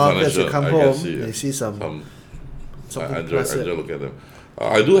financial Turbulence markets. You financial, come I can home, see it. you see I something enjoy classic. looking at them.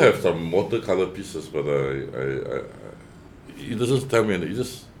 I do have some watercolor pieces, but it doesn't tell me anything. It's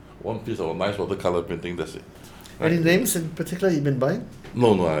just one piece of nice watercolor painting. That's it. Any names in particular you've been buying?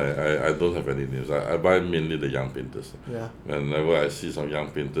 No, I don't have any names. I buy mainly the young painters. Yeah. Whenever I see some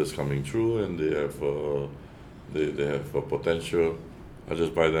young painters coming through and they have they have a potential, I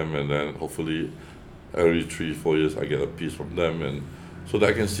just buy them, and then hopefully every 3-4 years I get a piece from them, and so that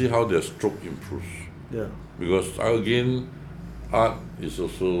I can see how their stroke improves. Yeah. Because again, art is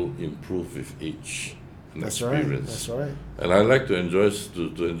also improved with age and That's right. experience. That's right. And I like to enjoy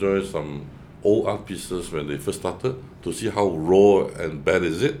some old art pieces when they first started, to see how raw and bad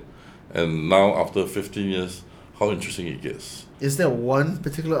is it, and now after 15 years, how interesting it gets. Is there one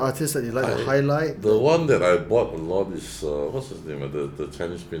particular artist that you like to highlight? The one that I bought a lot is what's his name? The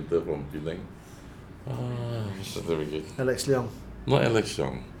Chinese painter from Penang. What's the name again? Alex Leong. Not Alex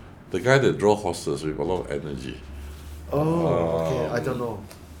Young. The guy that draw horses with a lot of energy. Oh, okay. I don't know.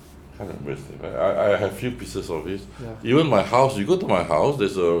 Can't remember his name. I have few pieces of his. Yeah. Even my house, you go to my house,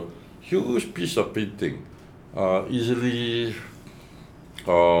 there's a huge piece of painting. Easily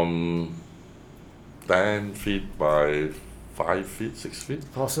 10 feet by 5 feet, 6 feet.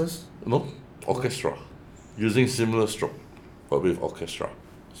 Horses? No, orchestra. Using similar stroke, but with orchestra.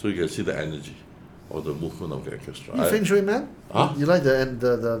 So you can see the energy of the movement of the orchestra. You feng shui man? Huh? You like the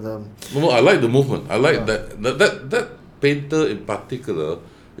No, I like the movement. I like that painter in particular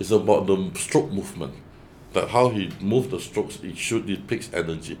is about the stroke movement. That how he moves the strokes, it depicts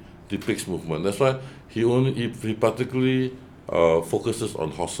energy, depicts movement. That's why he particularly focuses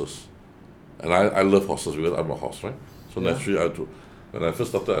on horses. And I love horses because I'm a horse, right? So Yeah. naturally when I first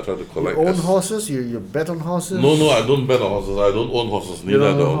started, I tried to collect. you own horses? You bet on horses? No, I don't bet on horses. I don't own horses. You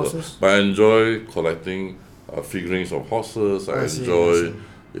Neither don't do I own own horses? But I enjoy collecting figurines of horses. I see, enjoy I see.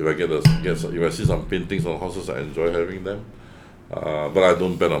 if I see some paintings on horses, I enjoy having them. But I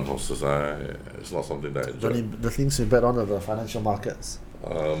don't bet on horses. It's not something that I enjoy. Only the things you bet on are the financial markets.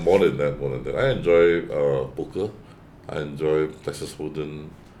 More than that. I enjoy poker. I enjoy Texas Hold'em.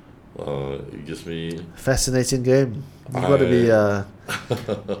 It gives me. Fascinating game. You've got to be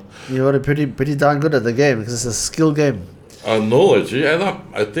you got to be pretty darn good at the game because it's a skill game. No, actually,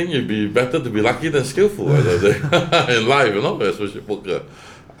 I think it'd be better to be lucky than skillful in life, especially poker.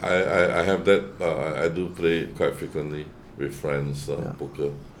 I have that. I do play quite frequently with friends,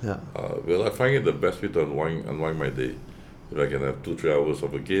 poker. Yeah. Well, I find it the best way to unwind my day. If I can have 2-3 hours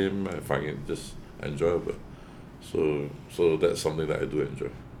of a game, I find it just enjoyable. So that's something that I do enjoy.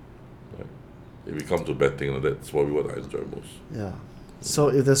 Right? If we come to betting, that's probably what I enjoy most. Yeah. So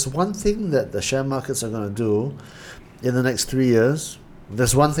if there's one thing that the share markets are going to do in the next 3 years,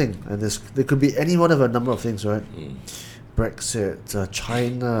 there's one thing, and there could be any one of a number of things, right? Brexit,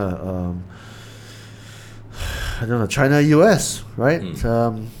 China, I don't know, China, US, right?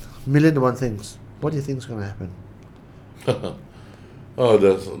 Million and one things. What do you think is going to happen?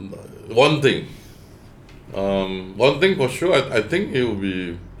 There's one thing. One thing for sure, I think it will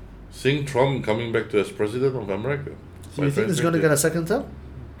be seeing Trump coming back to as president of America. So you think he's going to get a second term?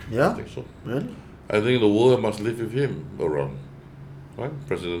 I Yeah? think so. Really? I think the world must live with him around, right?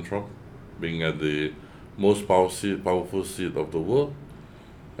 President Trump being at the most powerful seat of the world.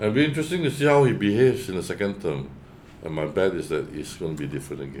 And it'll be interesting to see how he behaves in the second term. And my bet is that it's going to be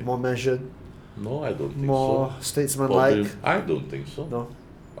different again. More measured, No, I don't think more so. Probably, statesman-like? I don't think so. No?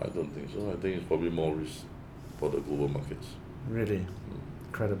 I don't think so. I think it's probably more risk for the global markets. Really?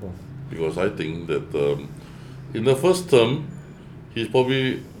 Incredible. Because I think that in the first term, he's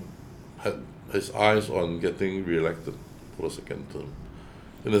probably had his eyes on getting re-elected for the second term.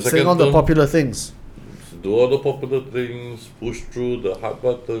 In the second Saying all term, the popular things. do all the popular things, push through the hard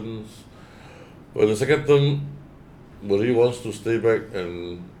buttons. But the second term, will he wants to stay back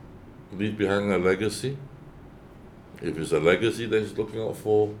and leave behind a legacy? If it's a legacy that he's looking out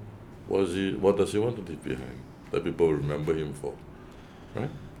for, what does he want to leave behind that people remember him for? Right?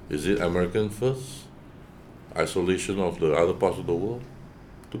 Is it American first? Isolation of the other parts of the world?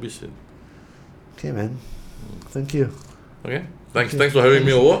 To be seen. Okay, man. Thank you. Okay? Thanks for having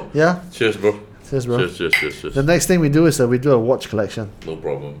me over. Yeah? Cheers, bro. Cheers, bro. Cheers. The next thing we do is we do a watch collection. No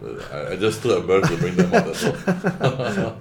problem. I just too embarrassed to bring them out. That's all.